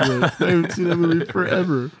 "Holy shit! I haven't seen that movie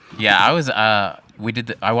forever." Yeah, I was.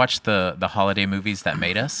 I watched the holiday movies that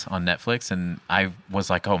made us on Netflix, and I was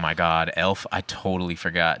like, oh my god, Elf! I totally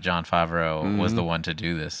forgot Jon Favreau was the one to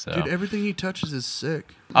do this. So Dude, everything he touches is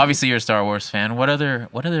sick. obviously, you're a Star Wars fan. What other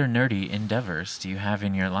nerdy endeavors do you have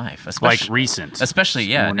in your life? Like recent. especially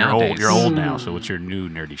yeah. When Nowadays, you're old now, so what's your new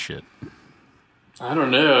nerdy shit? I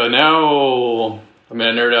don't know. Now, I mean,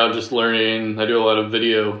 I nerd out just learning. I do a lot of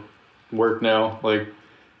video work now, like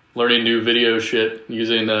learning new video shit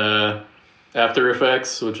using After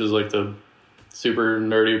Effects, which is like the super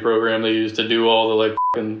nerdy program they use to do all the like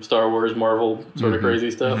fucking Star Wars, Marvel sort of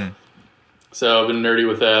crazy stuff. So I've been nerdy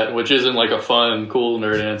with that, which isn't like a fun, cool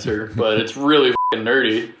nerd answer, but it's really fucking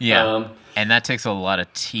nerdy. Yeah. And that takes a lot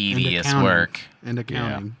of tedious accounting. work. And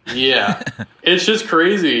accounting. Yeah, it's just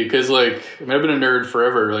crazy because like I mean, I've been a nerd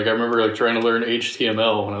forever. Like I remember like trying to learn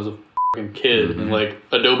HTML when I was a fucking kid, and like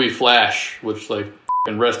Adobe Flash, which like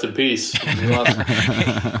fucking rest in peace. We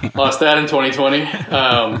lost that in 2020.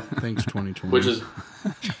 Thanks, 2020. Which is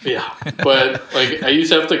yeah, but like I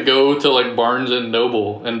used to have to go to like Barnes and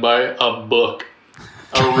Noble and buy a book,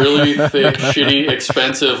 a really thick, shitty,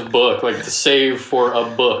 expensive book, like to save for a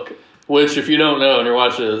book. Which, if you don't know and you're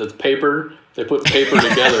watching it, it's paper. They put paper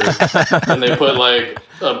together, and they put like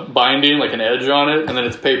a binding, like an edge on it, and then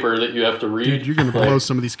it's paper that you have to read. Dude, you're gonna blow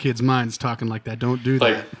some of these kids' minds talking like that. Don't do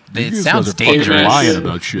Like, that. It sounds fucking dangerous. lying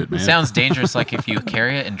about shit, man. It sounds dangerous, like if you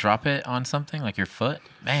carry it and drop it on something, like your foot.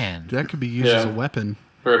 Man, That could be used Yeah. as a weapon.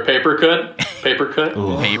 or a paper cut, paper cut,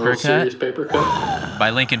 Paper Real cut? serious paper cut. by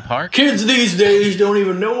Linkin Park. Kids these days don't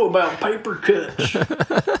even know about paper cuts.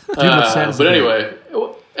 sad is But that- anyway,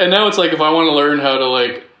 and now it's like if I want to learn how to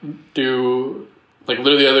like do Like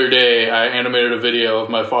literally the other day, I animated a video of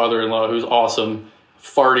my father-in-law, who's awesome,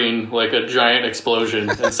 farting like a giant explosion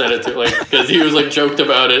and sent it to like, because he was like joked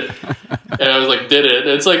about it, and I was like, did it?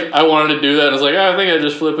 And it's like I wanted to do that, and I was like, I think I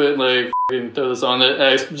just flip it and like throw this on it. And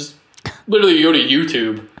I just literally go to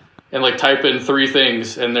YouTube and like type in 3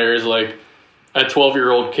 things, and there's like a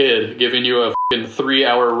 12-year-old kid giving you a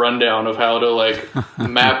 3-hour rundown of how to like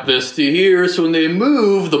map this to here, so when they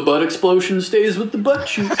move, the butt explosion stays with the butt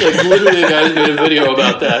cheeks. Like literally, the guys made a video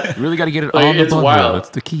about that. You really got to get it like, on the it's bundle. wild. That's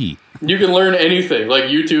the key. You can learn anything, like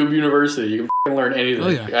YouTube University. You can learn anything. Oh,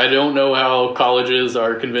 yeah. I don't know how colleges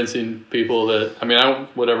are convincing people that. I mean, I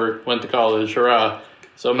went to college, hurrah.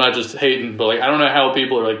 So I'm not just hating, but like I don't know how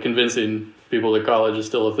people are like convincing people that college is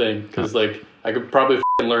still a thing, because like I could probably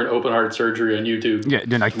learn open heart surgery on YouTube. Yeah,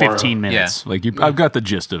 in like 15 minutes. Yeah. Like I've got the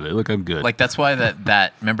gist of it. Look, I'm good. Like that's why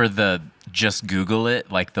that remember the just Google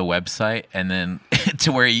it, like the website, and then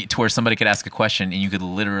to where somebody could ask a question and you could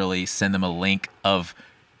literally send them a link of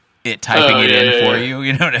it typing for you.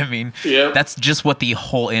 You know what I mean? Yeah. That's just what the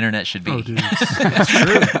whole internet should be. Oh, dude. That's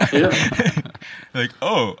true. Yeah. Like,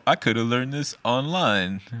 oh, I could have learned this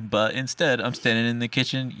online, but instead I'm standing in the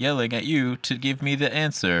kitchen yelling at you to give me the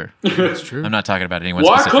answer. That's true. I'm not talking about anyone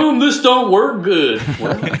Why specific. come this don't work good?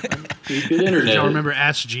 Well, good internet. Y'all remember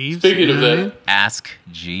Ask Jeeves? Speaking of You know what I that, mean? Ask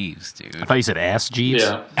Jeeves, I dude. thought you said ass Jeeves.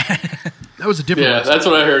 yeah, That was a different yeah, website. that's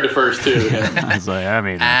what I heard at first too. Yeah. I was like, I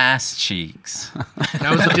mean, Ass cheeks.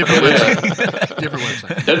 That was a different website. Different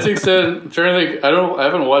website. That's the extent. I'm trying to think. I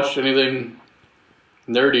haven't watched anything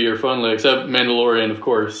nerdy or fun except Mandalorian, of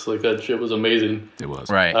course. Like that shit was amazing. it was.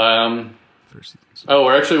 Right. First season. Oh,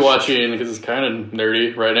 we're actually watching, because it's kind of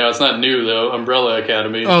nerdy right now. It's not new though. Umbrella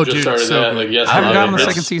Academy. Oh, just dude, started it's so that good. like yesterday. I haven't gotten the It's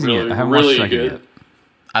second season really, yet. I haven't watched really the second good. yet.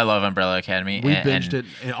 I love Umbrella Academy. We and, binged it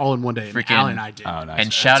all in one day. And freaking- Al and I did. Oh, nice.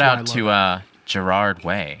 And shout That's out why to Gerard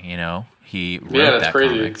Way. You know, he wrote Yeah, that's that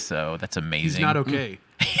crazy. comic, so that's amazing. He's not okay.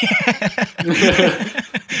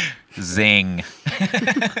 Zing.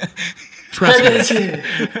 Trust me.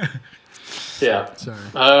 Yeah. Sorry.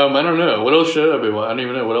 I don't know. What else should I be watching? I don't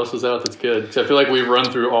even know what else is out that's good. 'Cause I feel like we've run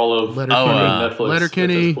through all of Netflix.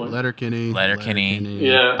 Letterkenny. at this point. Letterkenny.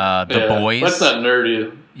 Yeah. The Boys. That's not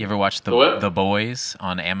nerdy. You ever watch The what? the Boys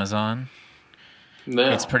on Amazon? No.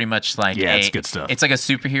 It's pretty much like it's good stuff. It's like a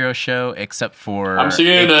superhero show, except for I'm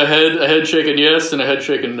seeing a head shaking yes and a head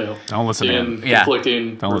shaking no. Don't listen to him. Seeing Yeah.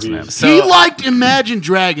 conflicting Don't listen to reviews. So- He liked Imagine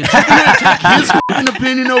Dragons. You're gonna take his fucking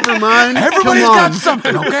opinion over mine? Everybody's Come got on.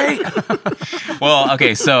 something, okay? Well,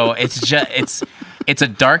 okay, so it's a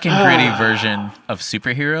dark and gritty version of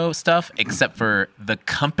superhero stuff, except for the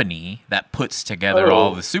company that puts together Oh.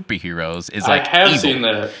 all the superheroes is like I have evil. seen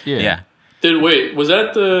that. Yeah. Was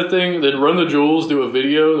that the thing? Did Run the Jewels do a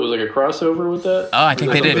video that was like a crossover with that? Oh, I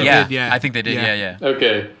think Was they that did. something? Yeah. did, yeah. I think they did. Yeah. Yeah.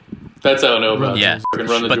 Okay. That's how I know about Yeah. it. Fucking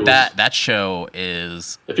Run the But Jewels. that show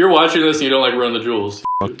is If you're watching this and you don't like Run the Jewels,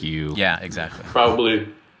 Fuck you. yeah, exactly. probably,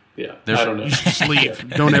 yeah. There's- I don't know. Just leave.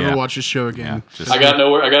 Don't ever Yeah. watch this show again. Just, I got no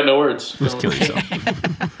words. just kill yourself.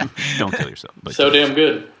 Don't kill yourself. But So kill damn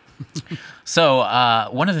good. So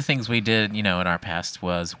one of the things we did, in our past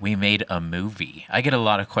was we made a movie. I get a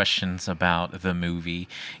lot of questions about the movie,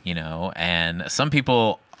 and some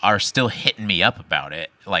people are still hitting me up about it,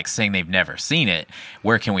 like saying they've never seen it.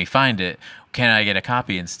 Where can we find it? Can I get a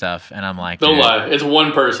copy and stuff? And I'm like, Don't dude, lie. It's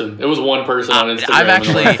one person. It was one person on Instagram. I've in the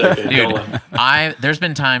actually, last decade. Don't lie. dude, there's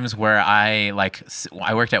been times where I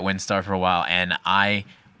worked at Windstar for a while, and I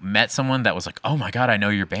met someone that was like, "Oh my god, I know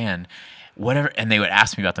your band," whatever, and they would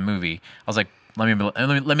ask me about the movie. I was like, let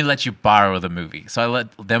me let you borrow the movie. So I let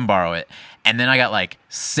them borrow it, and then I got like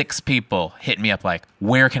 6 people hitting me up like,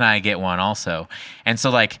 where can I get one also? And so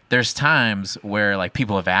like there's times where like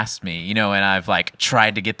people have asked me, and I've like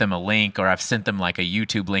tried to get them a link, or I've sent them like a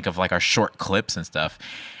YouTube link of like our short clips and stuff,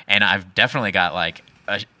 and I've definitely got like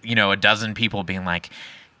a dozen people being like,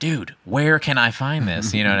 dude, where can I find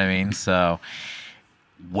this? You know what I mean? So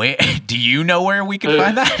where do you know where we can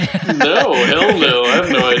find that? No, hell no. I have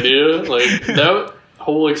no idea. Like, that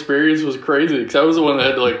whole experience was crazy, because I was the one that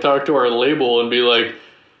had to like talk to our label and be like,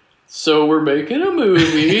 so we're making a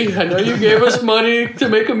movie. I know you gave us money to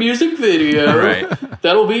make a music video. Right.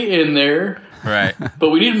 That'll be in there. Right.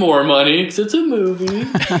 But we need more money because it's a movie.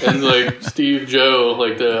 And like Steve Joe,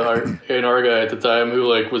 like the A&R guy at the time, who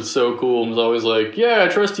like was so cool and was always like, yeah, I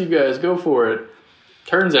trust you guys, go for it.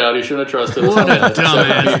 Turns out he shouldn't have trusted us. What a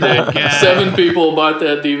dumbass that guy. 7 people bought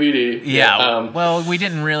that DVD. Yeah. Well, we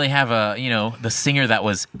didn't really have the singer that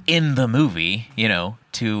was in the movie,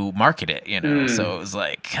 to market it, So it was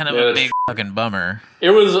like kind of a big fucking bummer. It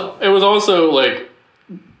was also like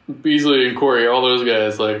Beasley and Corey, all those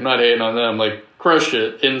guys, like, not hating on them. Like, crushed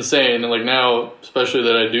it, insane. And like now, especially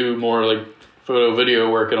that I do more like photo video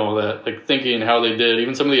work and all that, like thinking how they did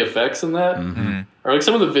even some of the effects in that, or like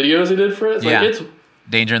some of the videos they did for it. Like it's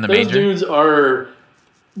Danger in the those Manger. dudes are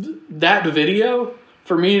that video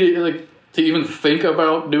for me to even think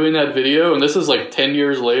about doing that video, and this is like 10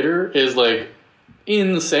 years later, is like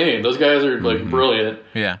insane. Those guys are like brilliant.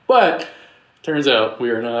 Yeah. But turns out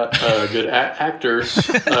we are not good actors.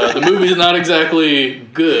 The movie is not exactly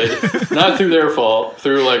good. Not through their fault,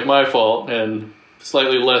 through like my fault, and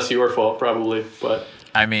slightly less your fault probably. But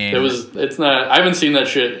I mean, it's not. I haven't seen that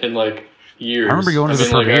shit in like years. I remember going to the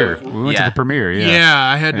premiere. We went to the premiere. Yeah,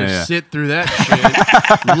 I had to sit through that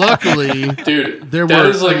shit. Luckily, dude, there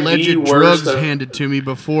were alleged drugs handed to me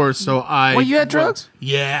before, so I. Well, you had drugs?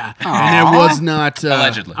 Yeah, and it was not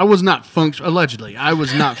allegedly. I was not allegedly. I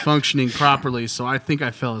was not functioning properly, so I think I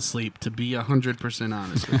fell asleep. To be 100%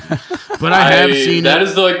 honest with you. But I have seen that.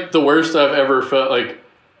 Is like the worst I've ever felt. Like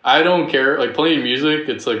I don't care. Like playing music,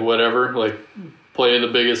 it's like whatever. Like. Play the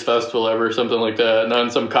biggest festival ever, something like that. Not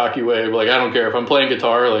in some cocky way, but like I don't care if I'm playing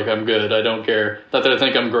guitar. Like I'm good. I don't care. Not that I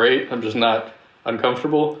think I'm great. I'm just not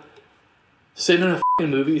uncomfortable. Sitting in a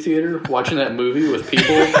fucking movie theater watching that movie with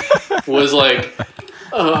people was like,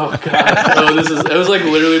 oh god, it was like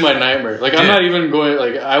literally my nightmare. Like I'm not even going.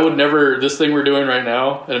 Like I would never. This thing we're doing right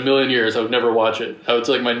now, in a million years, I would never watch it. It's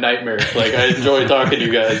like my nightmare. Like I enjoy talking to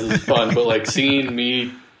you guys. It's fun, but like seeing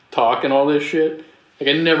me talk and all this shit. Like,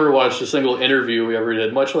 I never watched a single interview we ever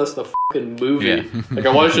did, much less the fucking movie. Yeah. Like,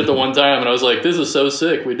 I watched it the one time, and I was like, this is so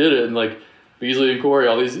sick. We did it. And, like, Beasley and Corey,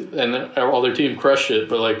 all their team crushed it.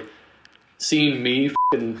 But, like, seeing me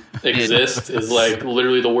fucking exist is, like,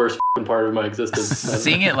 literally the worst fucking part of my existence.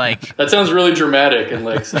 Seeing it, like... That sounds really dramatic and,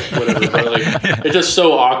 like, whatever. But, like, it's just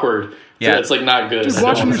so awkward. Yeah. It's, like, not good. Dude,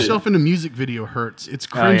 watching yourself in a music video hurts. It's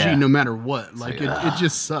cringy no matter what. Like, it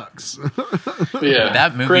just sucks. Yeah.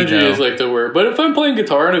 That movie, cringy is, like, the word. But if I'm playing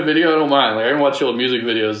guitar in a video, I don't mind. Like, I can watch old music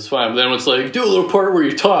videos. It's fine. But then it's like, do a little part where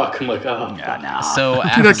you talk. I'm like, oh. Yeah, no. So,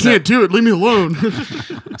 dude, I can't do it. Leave me alone.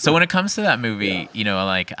 So when it comes to that movie, you know,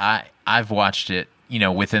 like, I've watched it, you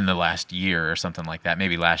know, within the last year or something like that,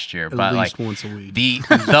 maybe last year. But least like once a week.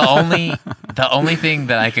 The only thing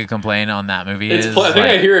that I could complain on that movie is I think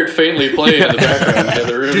I hear it faintly playing in the background in the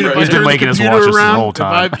other room. Dude, right he's been making us watch this the whole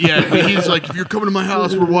time. He's like, if you're coming to my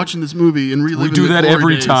house, we're watching this movie and reliving. We do that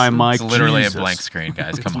every time, Mike. It's literally Jesus. a blank screen,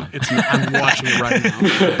 guys. Come on. I'm watching it right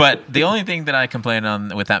now. But the only thing that I complain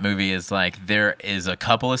on with that movie is like there is a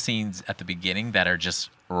couple of scenes at the beginning that are just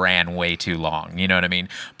ran way too long. You know what I mean?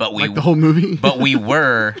 But like the whole movie. But we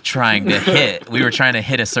were trying to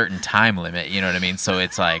hit a certain time limit. You know what I mean? So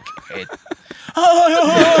it's like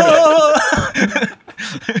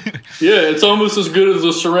Yeah, it's almost as good as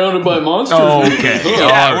the Surrounded by Monsters. Oh, okay.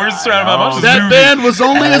 Yeah, we're surrounded by monsters. That band was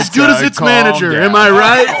only as good as its manager. Am I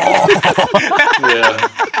right? Yeah.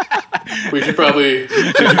 We should probably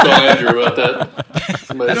call Andrew about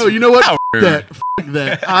that. No, you know what? F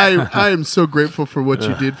that. I am so grateful for what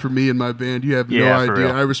you did for me and my band. You have no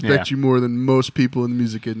idea. I respect you more than most people in the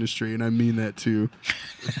music industry, and I mean that too.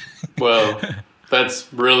 Well,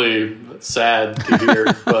 that's really sad to hear,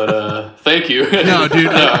 but thank you. No, dude.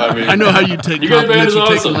 I know how you take compliments. You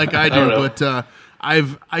take awesome. them like I do, but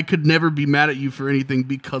I could never be mad at you for anything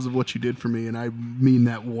because of what you did for me, and I mean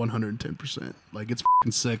that 110%. Like, it's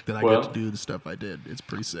fucking sick that I got to do the stuff I did. It's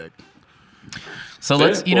pretty sick. So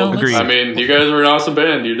let's, I mean, you guys are an awesome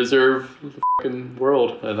band. You deserve the fucking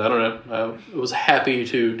world. And I don't know. I was happy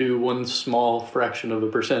to do one small fraction of a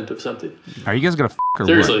 % of something. Are you guys gonna or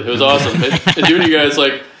seriously? what? It was awesome. And doing you guys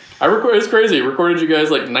like. It's crazy. I recorded you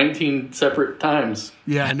guys like 19 separate times.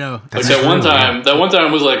 Yeah, I know. Like that one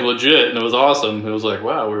time was like legit and it was awesome. It was like,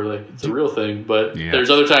 wow, we're like, it's a real thing. But there's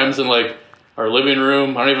other times in like our living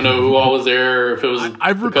room. I don't even know who all was there. If it was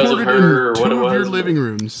I've because of recorded her or in what it two was. of your living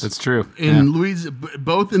rooms. That's true. In Louisiana,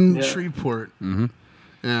 both in Shreveport. Mm-hmm.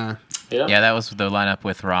 Yeah. Yeah, that was the lineup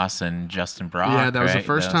with Ross and Justin Brock. Yeah, that was the right?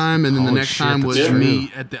 first time, and then the next time was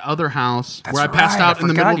me at the other house where I passed out in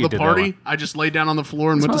the middle of the party. I just laid down on the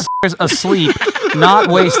floor and went to asleep, not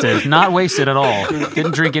wasted at all.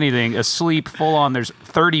 Didn't drink anything. Asleep, full on. There's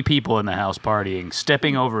 30 people in the house partying,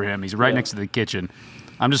 stepping over him. He's right next to the kitchen.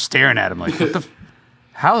 I'm just staring at him like, what the?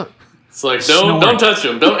 How? It's like don't touch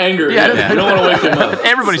him, don't anger him. You don't want to wake him up.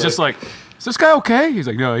 Everybody's just like. Is this guy okay? He's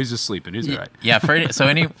like, no, he's just sleeping. He's all right. Yeah, for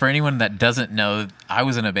anyone that doesn't know, I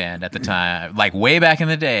was in a band at the time, like way back in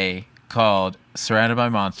the day, called Surrounded by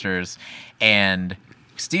Monsters, and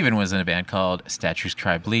Steven was in a band called Statues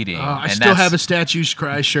Cry Bleeding. I still have a Statues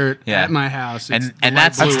Cry shirt at my house. And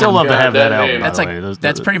that's I'd still love to have that album. That's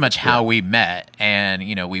that's pretty much how we met. And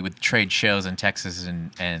we would trade shows in Texas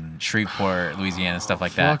and Shreveport, Louisiana, and stuff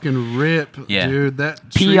like that. Fucking rip, dude. That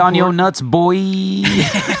pee on your nuts, boy.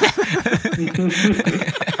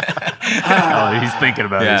 Oh, he's thinking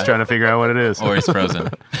about it. He's trying to figure out what it is. Or he's frozen.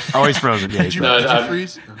 Oh, he's frozen. Yeah, did you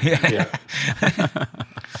freeze? Yeah.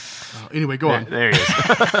 Anyway, go on. There he is.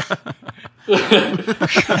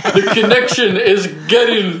 The connection is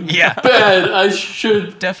getting bad. I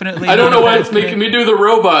should definitely. I don't know why it's making me do the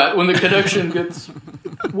robot when the connection gets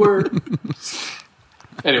worse.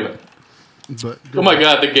 Anyway. Oh my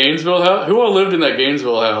God, the Gainesville house. Who all lived in that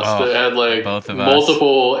Gainesville house that had like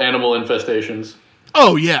multiple animal infestations?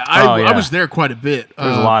 Oh yeah, I was there quite a bit.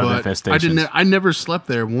 There's a lot of infestations. I never slept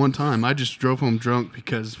there one time. I just drove home drunk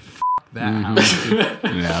because that house.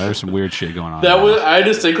 Yeah, there's some weird shit going on. I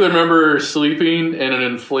distinctly remember sleeping in an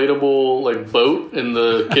inflatable like boat in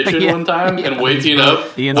the kitchen one time and waking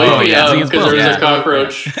up because there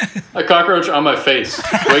was a cockroach on my face.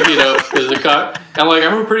 Waking up because and like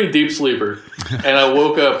I'm a pretty deep sleeper, and I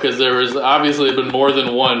woke up because there was obviously been more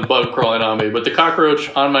than one bug crawling on me, but the cockroach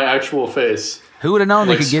on my actual face. Who would have known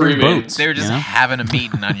they could get in boats? They were just having a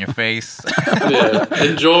meeting on your face. Yeah,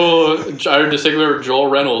 and I distinctly remember Joel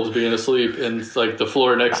Reynolds being asleep in like the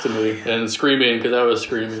floor next to me and screaming because I was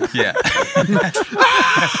screaming. Yeah.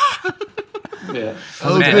 Yeah.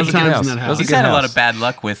 Good times in that house. He's had a lot of bad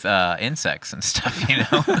luck with insects and stuff,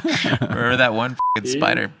 Remember that one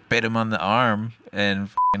spider bit him on the arm and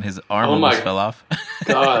his arm almost fell off?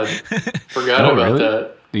 God. Forgot about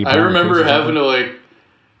that. I remember having to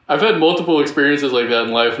I've had multiple experiences like that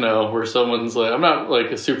in life now where someone's like, I'm not like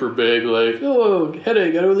a super big headache,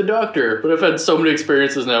 gotta go to the doctor. But I've had so many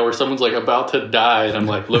experiences now where someone's like about to die and I'm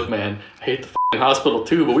like, look man, I hate the hospital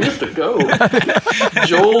too, but we have to go.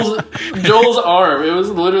 Joel's arm, it was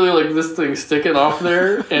literally like this thing sticking off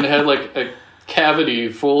there and had like a cavity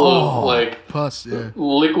full of like pus,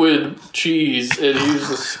 liquid cheese and he was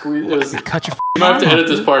just squeezing. You might have to edit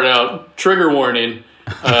this part out. Trigger warning.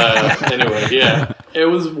 Anyway, it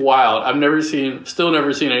was wild. Still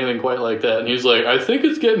never seen anything quite like that. And he's like, I think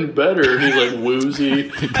it's getting better. And he's like woozy,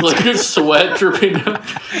 like his sweat dripping down.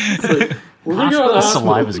 Like, we're gonna go to the hospital.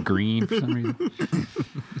 Saliva's green for some reason.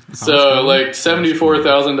 So like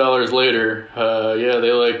 $74,000 later,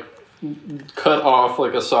 they like cut off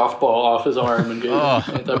like a softball off his arm and gave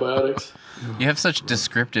him antibiotics. You have such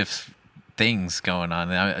descriptive things going on.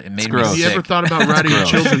 It made me sick. Have you ever thought about writing a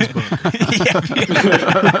children's book?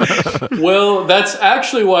 Well, that's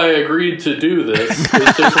actually why I agreed to do this,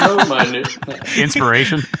 is to promote my new...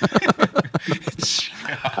 Inspiration?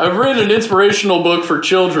 I've written an inspirational book for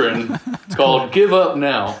children. It's called Give Up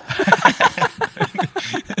Now.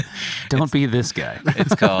 Don't be this guy.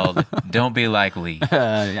 It's called Don't Be Like Lee.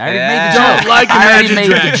 I already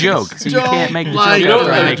made the joke. So you can't make the joke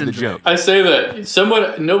after I make the joke. I say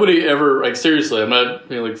that nobody ever, like seriously, I'm not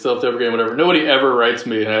being like self-deprecating, whatever. Nobody ever writes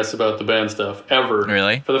me and asks about the band stuff ever.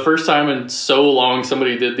 Really? For the first time in so long,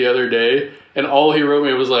 somebody did the other day, and all he wrote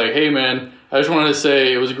me was like, "Hey man, I just wanted to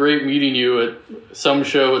say it was great meeting you at some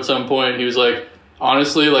show at some point." He was like,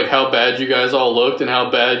 honestly, like how bad you guys all looked and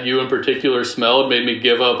how bad you in particular smelled made me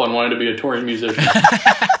give up on wanting to be a touring musician.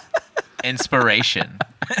 Inspiration.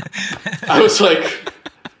 I was like,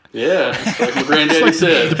 yeah, like my granddaddy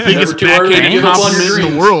said. The biggest backhand compliment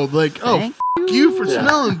in the world. Like, f*** you for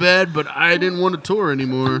smelling bad, but I didn't want to tour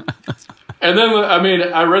anymore. And then,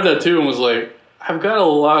 I read that too and was like, I've got a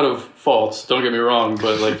lot of faults, don't get me wrong,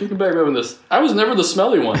 but like you can back me up in this. I was never the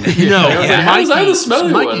smelly one. How was I the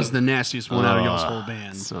smelly one? Mikey's the nastiest one out of y'all's whole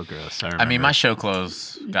band. So gross. My show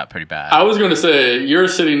clothes got pretty bad. I was going to say, you're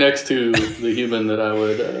sitting next to the human that I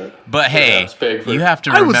would but hey, you have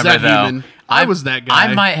to remember though, I was that guy.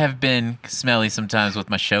 I might have been smelly sometimes with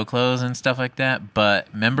my show clothes and stuff like that, but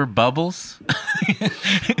remember Bubbles?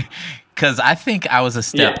 Because I think I was a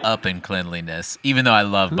step up in cleanliness, even though I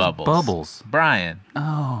love Bubbles. Bubbles? Brian.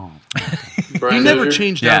 Oh. He never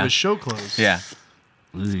changed out of his show clothes. Yeah.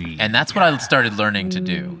 And that's what I started learning to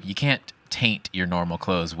do. You can't taint your normal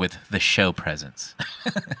clothes with the show presence.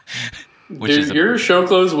 Your show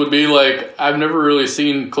clothes would be like, I've never really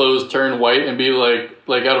seen clothes turn white and be like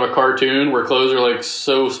out of a cartoon where clothes are like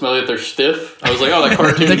so smelly that they're stiff. I was like, oh, that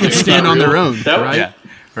cartoon. They can stand on their own, right? Yeah.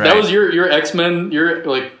 Right. That was your X-Men, your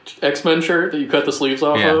like X-Men shirt that you cut the sleeves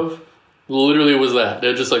off of. literally was that.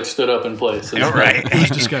 It just like stood up in place. Oh, right. It was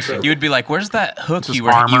disgusting. You would be like, "Where's that hook you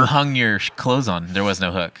armor. hung your clothes on?" There was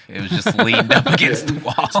no hook. It was just leaned up against the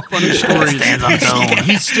wall. Funny story. Stands on its own.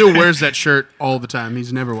 He still wears that shirt all the time.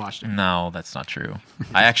 He's never washed it. No, that's not true.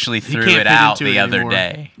 I actually threw can't it fit out into the it other anymore.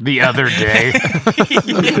 day. The other day.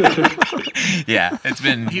 Yeah, it's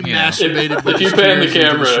been. He you know. masturbated. with If you his pan the fingers into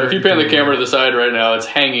camera, shirt if you pan the and camera to the side right now, it's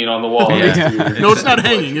hanging on the wall. Yeah. next to you. No, it's not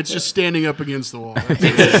hanging. It's just standing up against the wall. It's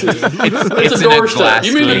It's a in a doorstop. glass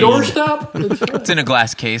You mean the case. doorstop? It's in a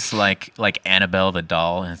glass case, like Annabelle the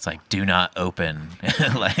doll, and it's like, "Do not open."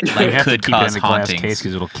 like You have could to keep it in cause the glass hauntings. case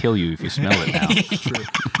because it'll kill you if you smell it now.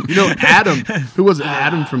 You know, Adam, who was it?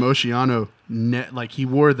 Adam from Oceano, like he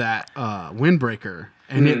wore that windbreaker,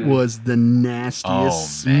 and it was the nastiest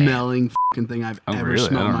Oh, man. smelling fucking thing I've ever really? I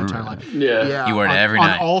smelled in don't my entire remember life. Yeah. You wore it on, every on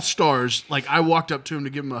night. All Stars. Like I walked up to him to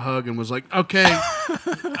give him a hug and was like, "Okay, All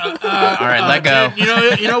right, let go.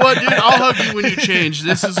 dude, you know what, dude? I'll hug you when you change.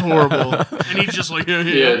 This is horrible." And he's just like, "Yeah."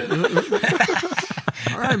 Yeah.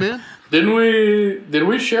 All right, man. Didn't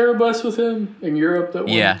we share a bus with him in Europe that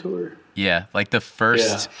one Yeah. tour? Yeah, like the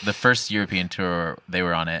first European tour, they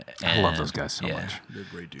were on it. I And, love those guys so much. They're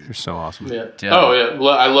great dudes. They're so awesome. Yeah. Yeah. Oh yeah.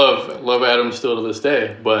 I love Adam still to this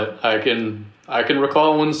day, but I can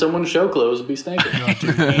recall when someone's show clothes would be stinking.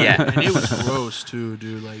 Yeah. And it was gross too,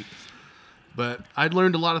 dude. Like, but I'd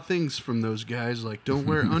learned a lot of things from those guys. Like, don't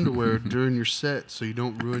wear underwear during your set so you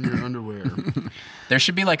don't ruin your underwear. There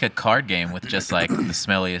should be like a card game with just like the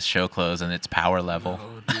smelliest show clothes and its power level.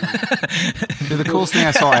 Dude, the coolest thing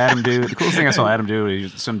I saw Adam do,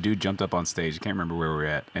 is some dude jumped up on stage. I can't remember where we were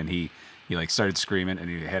at, and he like started screaming, and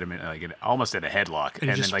he had him in, like almost at a headlock, and he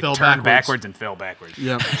then just like fell turned backwards. backwards and fell backwards.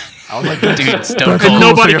 Yep. I was like, Dude, Stone And Cold.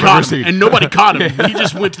 nobody thing I've caught ever him. seen. And nobody caught him. He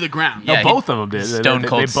just went to the ground. Yeah, no, both of them did. Stone they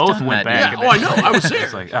Cold both stunned went that back. Yeah. dude. Oh, I know. I was there.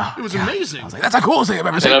 It's like, oh, It was God. amazing. I was like, that's the coolest thing I've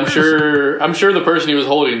ever And seen. I'm sure the person he was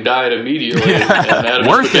holding died immediately. And Adam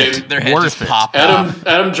Worth became, it. Their head Worth just it. popped off.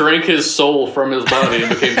 Adam drank his soul from his body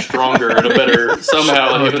and became stronger and a better,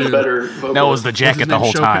 somehow an even dude. better vocalist. No, it was the What's jacket his the name?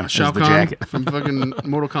 whole time. It was Shao the Kahn jacket. from fucking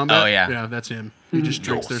Mortal Kombat. Oh, yeah. Yeah, that's him. He just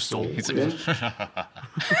drinks their soul.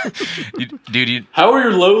 Dude, How are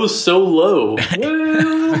your lows so low?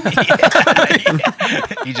 Well,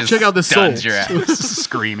 you just Check out the stuns soul. your ass.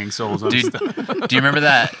 Screaming souls. Dude, do you remember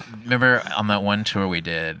that? Remember on that one tour we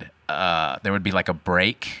did, there would be like a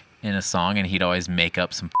break in a song, and he'd always make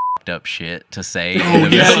up some f***ed up shit to say. Oh, in the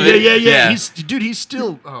middle of it. yeah. He's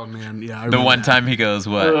still. Oh man, yeah. I The remember one that. time he goes,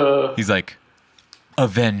 "What?" He's like,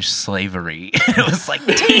 "Avenge slavery." It was like,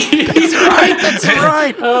 That's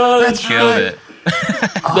right. that's killed it.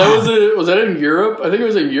 was that in Europe? I think it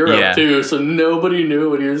was in Europe Yeah. too. So nobody knew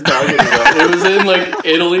what he was talking about. It was in like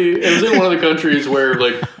Italy. It was in one of the countries where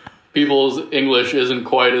like people's English isn't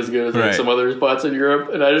quite as good as like, Right. some other spots in Europe.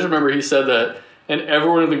 And I just remember he said that, and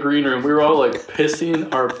everyone in the green room, we were all like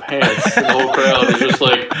pissing our pants. And the whole crowd was just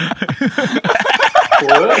like,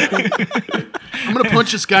 "What?" I'm gonna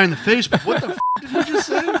punch this guy in the face. But what the f- did he just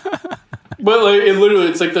say? But like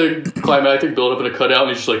it's like the climactic build up and a cutout, and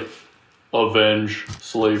he's just like, "Avenge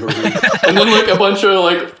slavery," and then like a bunch of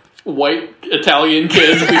like white Italian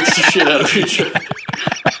kids beat the shit out of each other.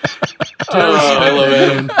 I love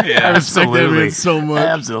Adam. I respect that Absolutely. man so much.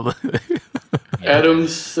 Absolutely.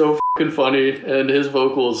 Adam's so fucking funny, and his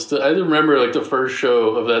vocals. I remember like the first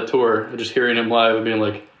show of that tour, and just hearing him live and being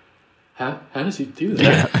like, "How does he do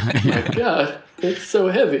that? Oh my God, it's so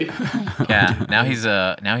heavy." Yeah, now he's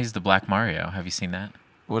the Black Mario. Have you seen that?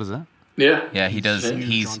 What is that? Yeah, Yeah, he does. huge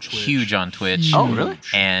He's on Twitch. huge on Twitch. Oh, really?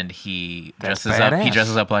 And he That's dresses up. He badass.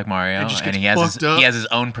 dresses up like Mario, just and gets he has fucked up. he has his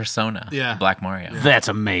own persona. Yeah. Black Mario. That's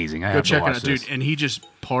amazing. I Go have to check it watch out, this. dude. And he just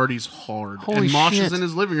parties hard. Holy and moshes shit. in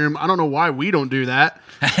his living room. I don't know why we don't do that.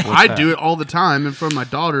 I that? do it all the time in front of my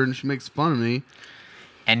daughter, and she makes fun of me.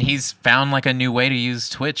 And he's found like a new way to use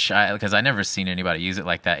Twitch because I never seen anybody use it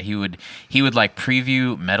like that. He would like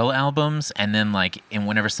preview metal albums, and then like and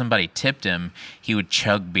whenever somebody tipped him, he would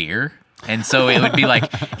chug beer. And so it would be like,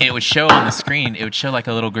 it would show on the screen, it would show like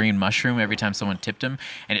a little green mushroom every time someone tipped him,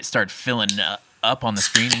 and it started filling up on the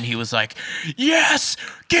screen, and he was like, "Yes,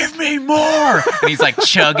 give me more!" And he's like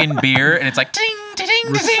chugging beer, and it's like, ting, ting,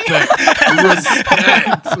 ting, ting.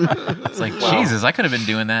 It's like, Jesus, I could have been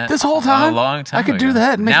doing that This whole time? a long time I could ago. do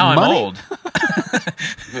that and make now money? I'm old.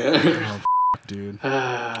 Dude.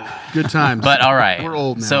 Good times. But all right, We're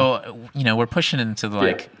old now. So we're pushing into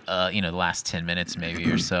the the last 10 minutes maybe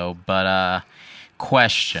or so. But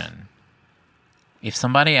question: if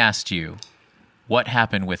somebody asked you what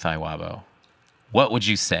happened with Iwabo, what would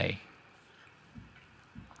you say?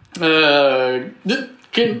 Can,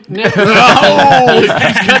 oh, he's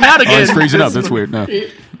cutting out again. Oh, it's freezing up. That's weird. No.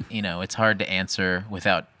 it's hard to answer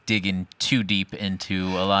without digging too deep into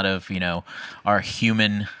a lot of, our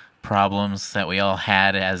human problems that we all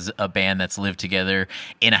had as a band that's lived together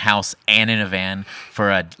in a house and in a van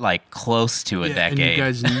for close to a decade. And you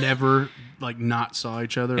guys never not saw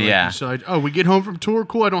each other. Yeah. We get home from tour.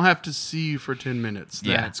 Cool. I don't have to see you for 10 minutes.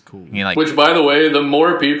 Yeah. That's cool. Which, by the way, the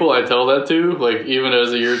more people I tell that to, even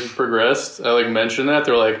as the years progressed, I mention that,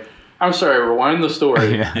 they're like, I'm sorry, rewind the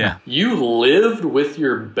story. Yeah. You lived with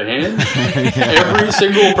your band? Every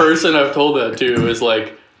single person I've told that to is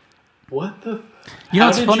like, what the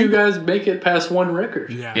How did you guys make it past one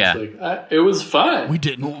record? Yeah. It was fine. We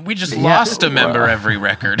didn't. We just lost a member every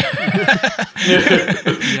record.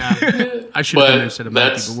 I should have instead of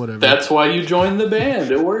Mikey, but whatever. That's why you joined the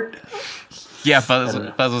band. It worked. Yeah, Fuzz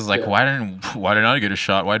was like, why did I get a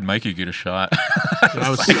shot? Why did Mikey get a shot?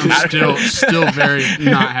 I'm still very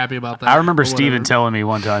not happy about that. I remember Steven telling me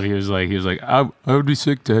one time, he was like, I would be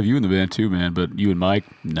sick to have you in the band too, man, but you and Mike,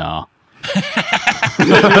 nah.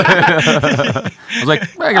 I was like,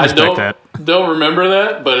 I can respect that. Don't remember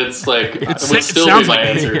that, but it's it would still be my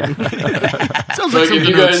answer. Sounds like if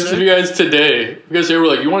you guys today, you guys were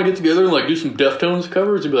like, you want to get together and do some Deftones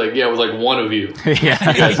covers? You'd be like, yeah, it was one of you. Yeah.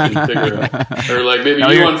 You guys can figure it out. Or maybe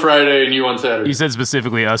you on Friday and you on Saturday. You said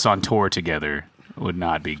specifically us on tour together would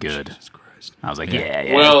not be good. Jesus Christ. I was like,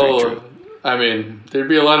 yeah. Well, I mean, there'd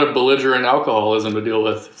be a lot of belligerent alcoholism to deal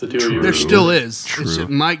with if the two of you. There still is. True.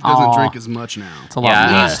 Mike doesn't drink as much now. It's a lot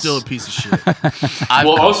less. He's still a piece of shit.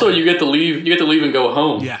 Also, you get to leave. You get to leave and go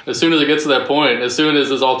home. Yeah. As soon as it gets to that point, as soon as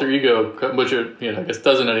his alter ego, which it I guess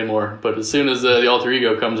doesn't anymore, but as soon as the alter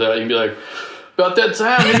ego comes out, you can be like, about that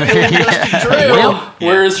time, Dusty Trail.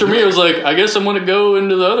 Whereas for me, it was like, I guess I'm going to go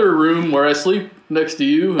into the other room where I sleep next to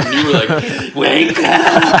you, and you were like, wake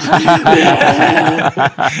up.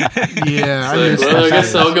 Yeah. I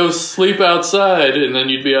guess I'll go sleep outside, and then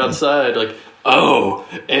you'd be outside like, oh,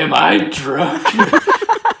 am I drunk?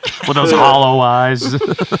 With those hollow eyes.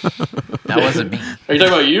 That wasn't me. Are you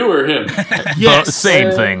talking about you or him? Yes.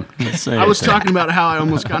 Same thing. I was talking about how I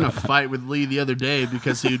almost got in a fight with Lee the other day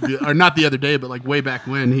because he'd be, or not the other day, but way back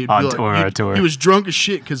when he'd be on tour. He was drunk as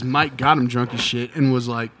shit because Mike got him drunk as shit and was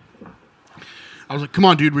like, I was like, come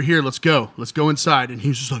on, dude, we're here. Let's go inside. And he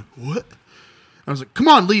was just like, what? I was like, come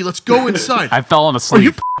on, Lee, let's go inside. I've fallen asleep. Are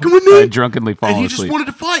you fucking with me? I drunkenly fallen asleep. And he just wanted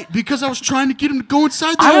to fight because I was trying to get him to go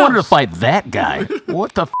inside the house. I wanted to fight that guy.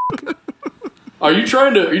 What the Are you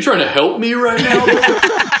trying to help me right now?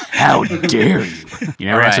 How dare you? You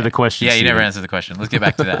never answered the question. Yeah, you never answered the question. Let's get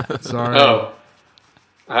back to that. Sorry. Oh.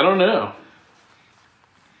 I don't know.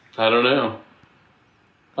 I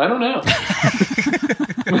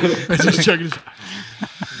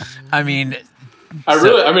mean,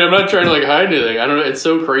 I'm not trying to hide anything. I don't know. It's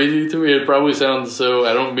so crazy to me. It probably sounds so.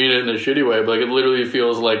 I don't mean it in a shitty way, but it literally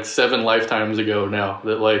feels like 7 lifetimes ago now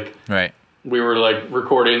that right. We were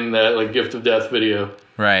recording that Gift of Death video,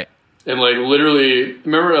 right? And literally,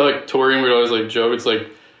 remember touring? We always joke. It's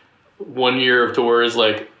 1 year of tour is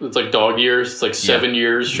it's dog years. It's 7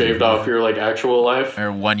 years shaved off your actual life,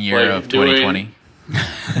 or 1 year of 2020.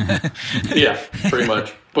 Yeah, pretty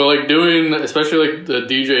much. But doing, especially the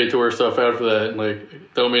DJ tour stuff after that,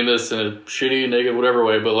 don't mean this in a shitty, negative, whatever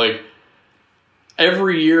way, but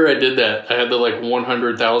every year I did that, I had the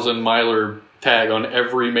 100,000 miler tag on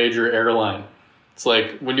every major airline. It's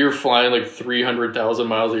when you're flying 300,000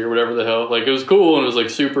 miles a year, whatever the hell. It was cool and it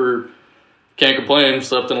was super, can't complain.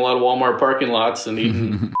 Slept in a lot of Walmart parking lots and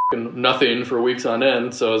eating nothing for weeks on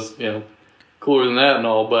end. So it was, cooler than that and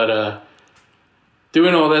all. But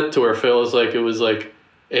doing all that tour feels like it was an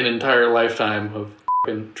entire lifetime of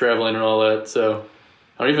traveling and all that. So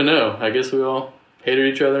I don't even know. I guess we all hated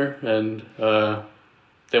each other, and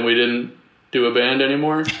then we didn't do a band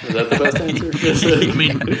anymore. Is that the best answer? I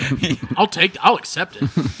mean, I'll accept it.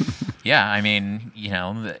 Yeah, I mean,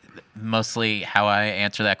 mostly how I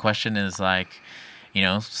answer that question is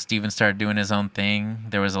Steven started doing his own thing.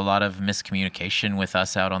 There was a lot of miscommunication with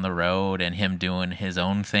us out on the road and him doing his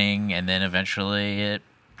own thing, and then eventually it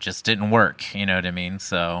just didn't work. You know what I mean?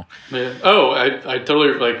 So yeah. Oh, I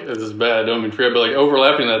totally this is bad. I don't mean to forget, but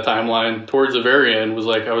overlapping that timeline towards the very end was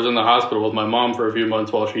I was in the hospital with my mom for a few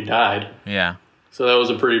months while she died. Yeah. So that was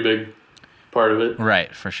a pretty big part of it.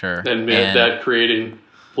 Right, for sure. And that creating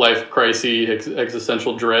life crisis,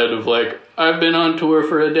 existential dread of I've been on tour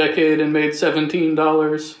for a decade and made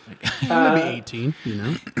 $17. Maybe 18,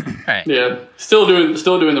 Right. Yeah, still doing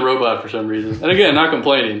the robot for some reason. And again, not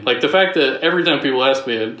complaining. The fact that every time people ask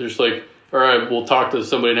me, they're just all right, we'll talk to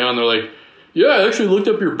somebody now, and they're like, yeah, I actually looked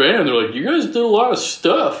up your band. They're like, you guys did a lot of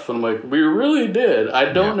stuff. And I'm like, we really did.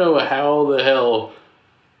 I don't know how the hell,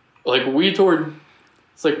 we toured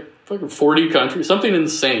it's like fucking 40 countries, something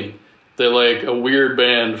insane. That like a weird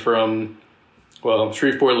band from, well,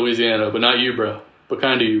 Shreveport, Louisiana, but not you, bro. But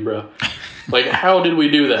kind of you, bro. Like, how did we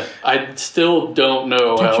do that? I still don't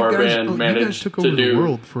know how our band managed you guys took over to do. The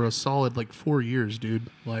world for a solid like 4 years, dude.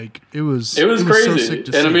 Like it was crazy. So sick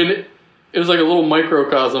to see. I mean, it was like a little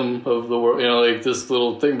microcosm of the world, you know, like this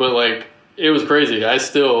little thing. But like, it was crazy. I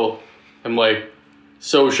still am like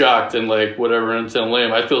so shocked and like whatever and sound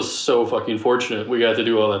lame. I feel so fucking fortunate we got to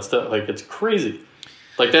do all that stuff. Like, it's crazy.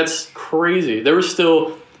 Like, that's crazy. There was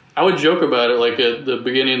still, I would joke about it like at the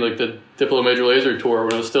beginning, like the Diplo Major Lazer tour,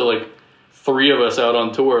 when it was still like 3 of us out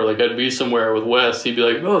on tour. Like, I'd be somewhere with Wes. He'd be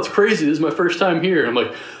like, "Oh, it's crazy. This is my first time here." I'm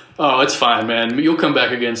like, "Oh, it's fine, man. You'll come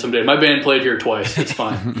back again someday. My band played here twice. It's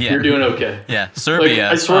fine. Yeah. You're doing okay." Yeah, Serbia.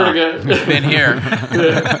 Like, I swear to God. Been here.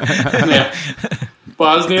 Yeah.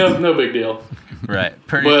 Bosnia, no big deal. Right.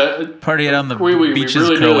 But party on the we beaches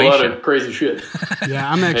really of did a lot Croatia. of crazy shit.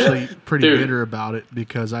 Yeah, I'm actually pretty Dude. bitter about it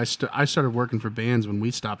because I started working for bands when we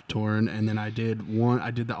stopped touring, and then I did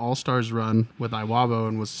the All Stars run with Iwabo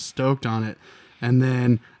and was stoked on it, and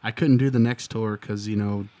then I couldn't do the next tour because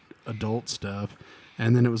adult stuff.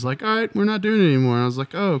 And then it was like, all right, we're not doing it anymore. And I was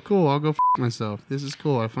like, oh, cool, I'll go f*** myself. This is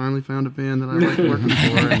cool. I finally found a band that I like working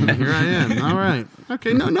for, and here I am. All right.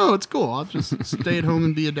 Okay, no, it's cool. I'll just stay at home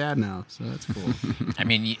and be a dad now, so that's cool. I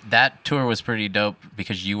mean, that tour was pretty dope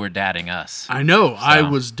because you were dadding us. I know. So. I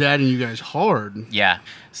was dadding you guys hard. Yeah.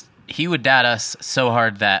 He would dad us so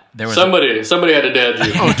hard that there was somebody had to dad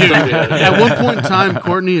you. Oh, dude. At one point in time,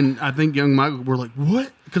 Courtney and I think young Michael were like,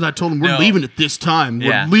 what? Because I told him, we're leaving at this time.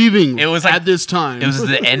 Yeah. We're leaving It was like, at this time. It was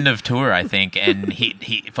the end of tour, I think, and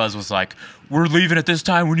Fuzz was like, "We're leaving at this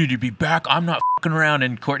time. We need to be back. I'm not fucking around."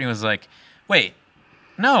 And Courtney was like, "Wait,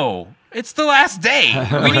 no, it's the last day.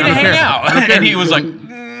 We need to hang out." And he was like, he's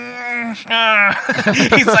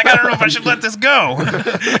like, "I don't know if I should let this go."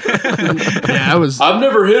 Yeah, I've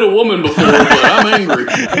never hit a woman before, but I'm angry.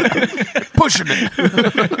 Pushing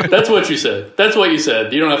it. That's what you said. That's what you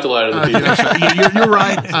said. You don't have to lie to the people. You're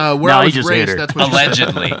right. Where I was just raised, hate her. that's what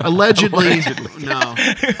Allegedly. you said. Allegedly. No.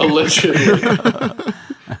 Allegedly.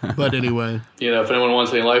 But anyway. If anyone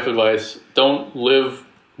wants any life advice, don't live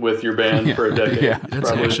with your band for a decade. Yeah. That's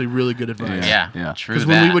actually really good advice. Yeah, true. Because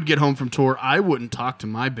when we would get home from tour, I wouldn't talk to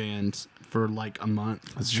my bands for like a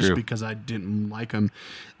month. That's just true. because I didn't like them.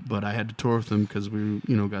 But I had to tour with them because we,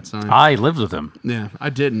 got signed. I lived with him. Yeah, I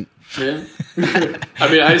didn't. Yeah. I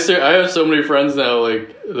mean, I have so many friends now,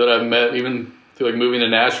 like, that I've met, even through, like, moving to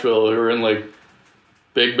Nashville, who are in, like,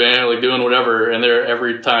 big band, like, doing whatever, and they're,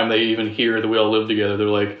 every time they even hear that we all live together, they're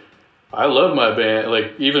like, "I love my band."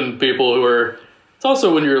 Like, even people who are, it's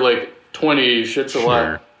also when you're, like, 20, shit's a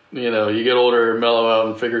lot, you get older, mellow out,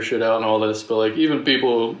 and figure shit out and all this, but, like, even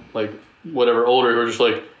people, like, whatever, older, who are just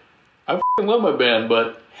like, "I fucking love my band,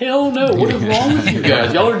 but hell no, what is wrong with you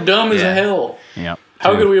guys? Y'all are dumb as hell." Yeah.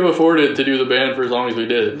 How could we have afforded to do the band for as long as we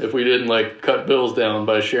did if we didn't, like, cut bills down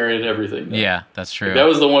by sharing everything? Yeah, that's true. That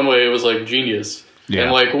was the one way it was, like, genius. Yeah.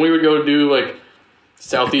 And, like, when we would go do, like,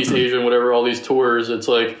 Southeast Asia and whatever, all these tours, it's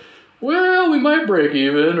like, well, we might break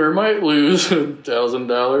even or might lose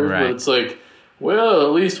 $1,000. Right. But it's like, well, at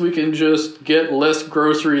least we can just get less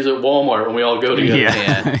groceries at Walmart when we all go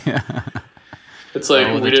together. Yeah. It's like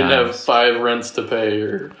All the we didn't have times. 5 rents to pay,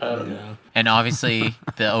 or I don't know. And obviously,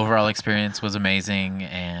 the overall experience was amazing.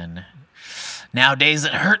 And nowadays,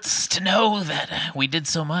 it hurts to know that we did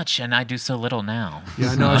so much and I do so little now.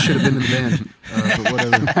 Yeah, I know I should have been in the band, but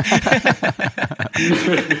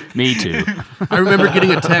whatever. Me too. I remember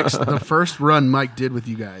getting a text, the first run Mike did with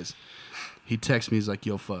you guys. He texted me, he's like,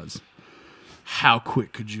 "Yo, Fuzz, how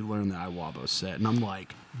quick could you learn the Iwabo set?" And I'm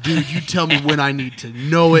like, "Dude, you tell me when I need to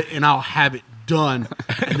know it and I'll have it done."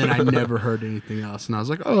 And then I never heard anything else. And I was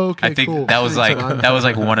like, "Oh, okay, I think cool." that was Thanks,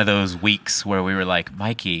 like bud. one of those weeks where we were like,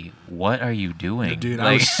 "Mikey, what are you doing?" Dude,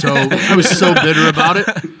 like, I was so bitter about it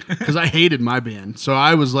because I hated my band. So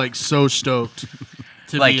I was like so stoked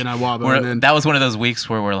to be in Iwabo. And then, that was one of those weeks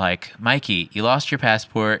where we're like, "Mikey, you lost your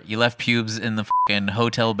passport. You left pubes in the fucking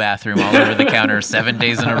hotel bathroom all over the counter 7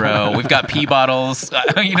 days in a row. We've got pee bottles,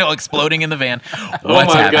 exploding in the van.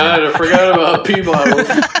 What's happening?" God, I forgot about pee bottles.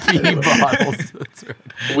 Pee bottles. That's right.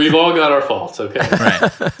 We've all got our faults, okay?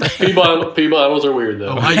 Right. Pee bottles are weird,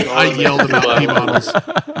 though. I yelled about pee bottles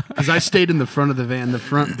because I stayed in the front of the van. The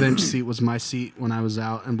front bench seat was my seat when I was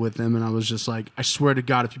out and with them, and I was just like, "I swear to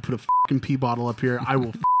God, if you put a fucking pee bottle up here, I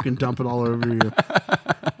will fucking dump it all over you."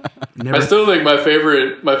 I still think my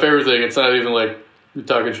favorite thing, it's not even like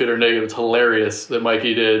talking shit or negative, it's hilarious that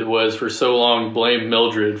Mikey did was for so long blame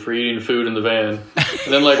Mildred for eating food in the van.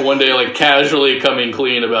 And then like one day like casually coming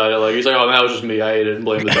clean about it. Like he's like, oh, that was just me. I ate it and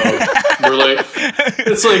blame the dog. We're like,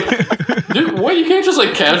 it's like, dude, what? You can't just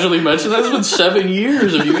like casually mention that. It's been 7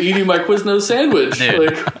 years of you eating my Quiznos sandwich.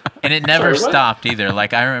 Dude. Like, and it never stopped either.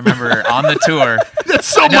 Like I remember on the tour. That's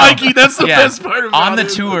so Mikey. That's the best part about on the it.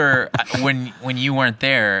 tour when you weren't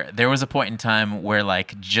there was a point in time where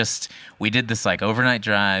like we did this like overnight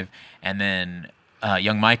drive, and then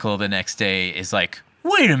young Michael the next day is like,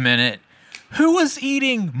 wait a minute, who was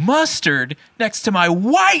eating mustard next to my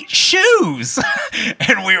white shoes?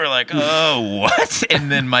 And we were like, oh, what?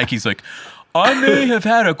 And then Mikey's like, I may have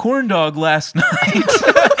had a corn dog last night.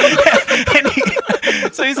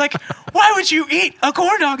 So he's like, why would you eat a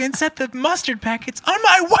corn dog and set the mustard packets on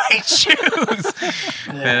my white shoes?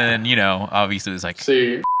 And, obviously it was like,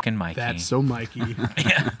 fucking Mikey. That's so Mikey.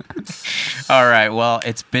 Yeah. All right. Well,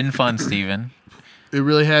 it's been fun, Steven. It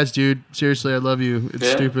really has, dude. Seriously, I love you. It's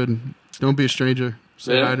stupid. Don't be a stranger.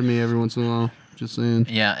 Say hi to me every once in a while. Just saying.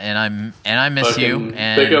 Yeah, and I miss you.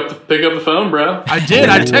 And pick up the phone, bro. I did.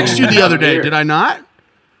 I texted you the other day. Did I not?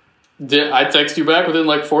 I text you back within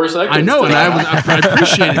like 4 seconds. I know, and I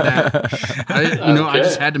appreciated that. I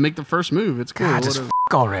just had to make the first move. It's cool. God, just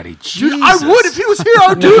already. Dude, I would if he was here. I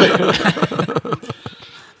would do it.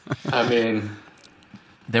 I mean,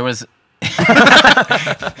 there was.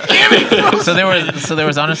 So there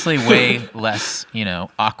was honestly way less,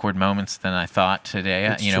 awkward moments than I thought today.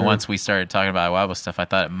 That's true. Once we started talking about Iwabo stuff, I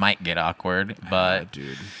thought it might get awkward, but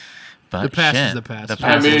dude, but the past shit, is the past. The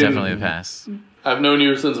past is definitely the past. I've known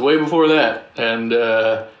you since way before that, and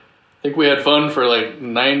I think we had fun for like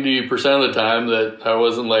 90% of the time that I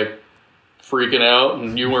wasn't like freaking out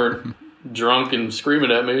and you weren't drunk and screaming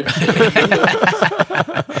at me.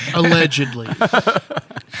 Allegedly.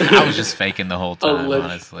 I was just faking the whole time,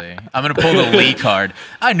 honestly. I'm going to pull the Lee card.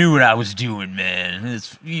 I knew what I was doing, man. Lee's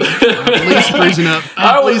freezing up.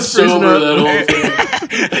 I was sober that whole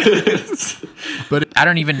thing. But I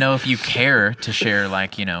don't even know if you care to share,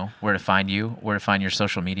 like, where to find you, where to find your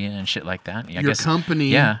social media and shit like that. I guess, company.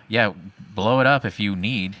 Yeah. Blow it up if you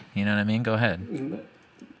need. You know what I mean? Go ahead.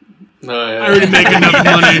 No, yeah. I already make enough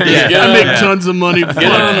money. I make tons of money. Fuck you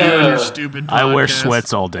and your stupid podcast. I wear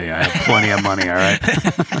sweats all day. I have plenty of money, all right?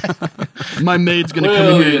 My maid's going to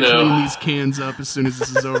come in here and clean these cans up as soon as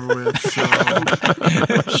this is over with. So.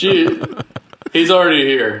 He's already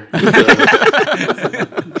here.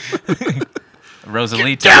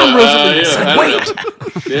 Rosalie. Get down, Rosalie. Wait.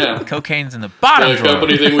 Yeah. Cocaine's in the bottom drawer. The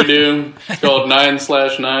company thing we do. It's called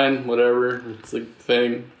 9/9, whatever. It's like the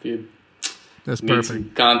thing. If you That's need perfect.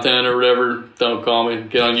 some content or whatever, don't call me.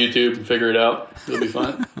 Get on YouTube and figure it out. It'll be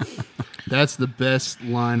fine. That's the best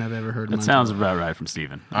line I've ever heard. That sounds about right from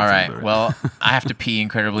Steven. All right. Well, I have to pee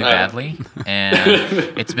incredibly badly, and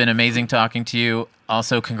it's been amazing talking to you.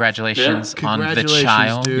 Also, congratulations on the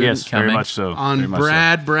child. Dude. Yes, coming. very much so. On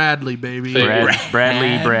Bradley, baby. Bradley. It's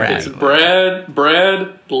Bradley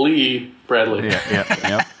Bradley.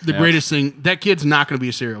 Yeah. The greatest thing, that kid's not going to be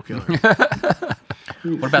a serial killer.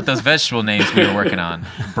 What about those vegetable names we were working on?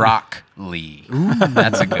 Broccoli. Ooh,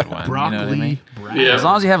 that's a good one. Broccoli. You know what I mean? Yeah. As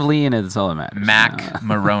long as you have Lee in it, that's all that matters.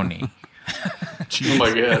 Macaroni. Oh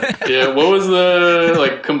my god. Yeah, what was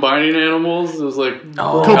the combining animals? It was like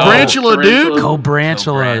Cobrantula, dude.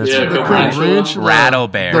 Cobrantula. Yeah, Cobrantula.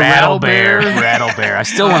 Rattlebear. Rattlebear. I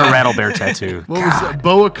still want a rattlebear tattoo. What was it?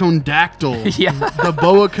 Boa condactyl. Yeah. The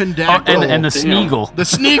boa condactyl. And the Sneagle. The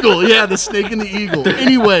Sneagle, yeah, the snake and the eagle.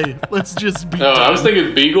 Anyway, let's just be done. I was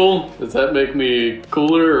thinking beagle. Does that make me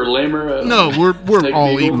cooler or lamer? No, we're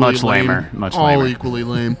all equally Much lame. lamer. Much all lamer. equally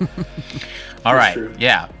lame. All right. true.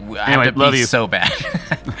 Yeah. I Anyway, have to love pee you. so bad.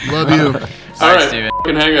 Love you. All right, Steven.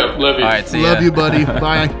 fucking hang up. Love you. All right. See ya. Love you, buddy.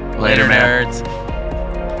 Bye. Later, nerds.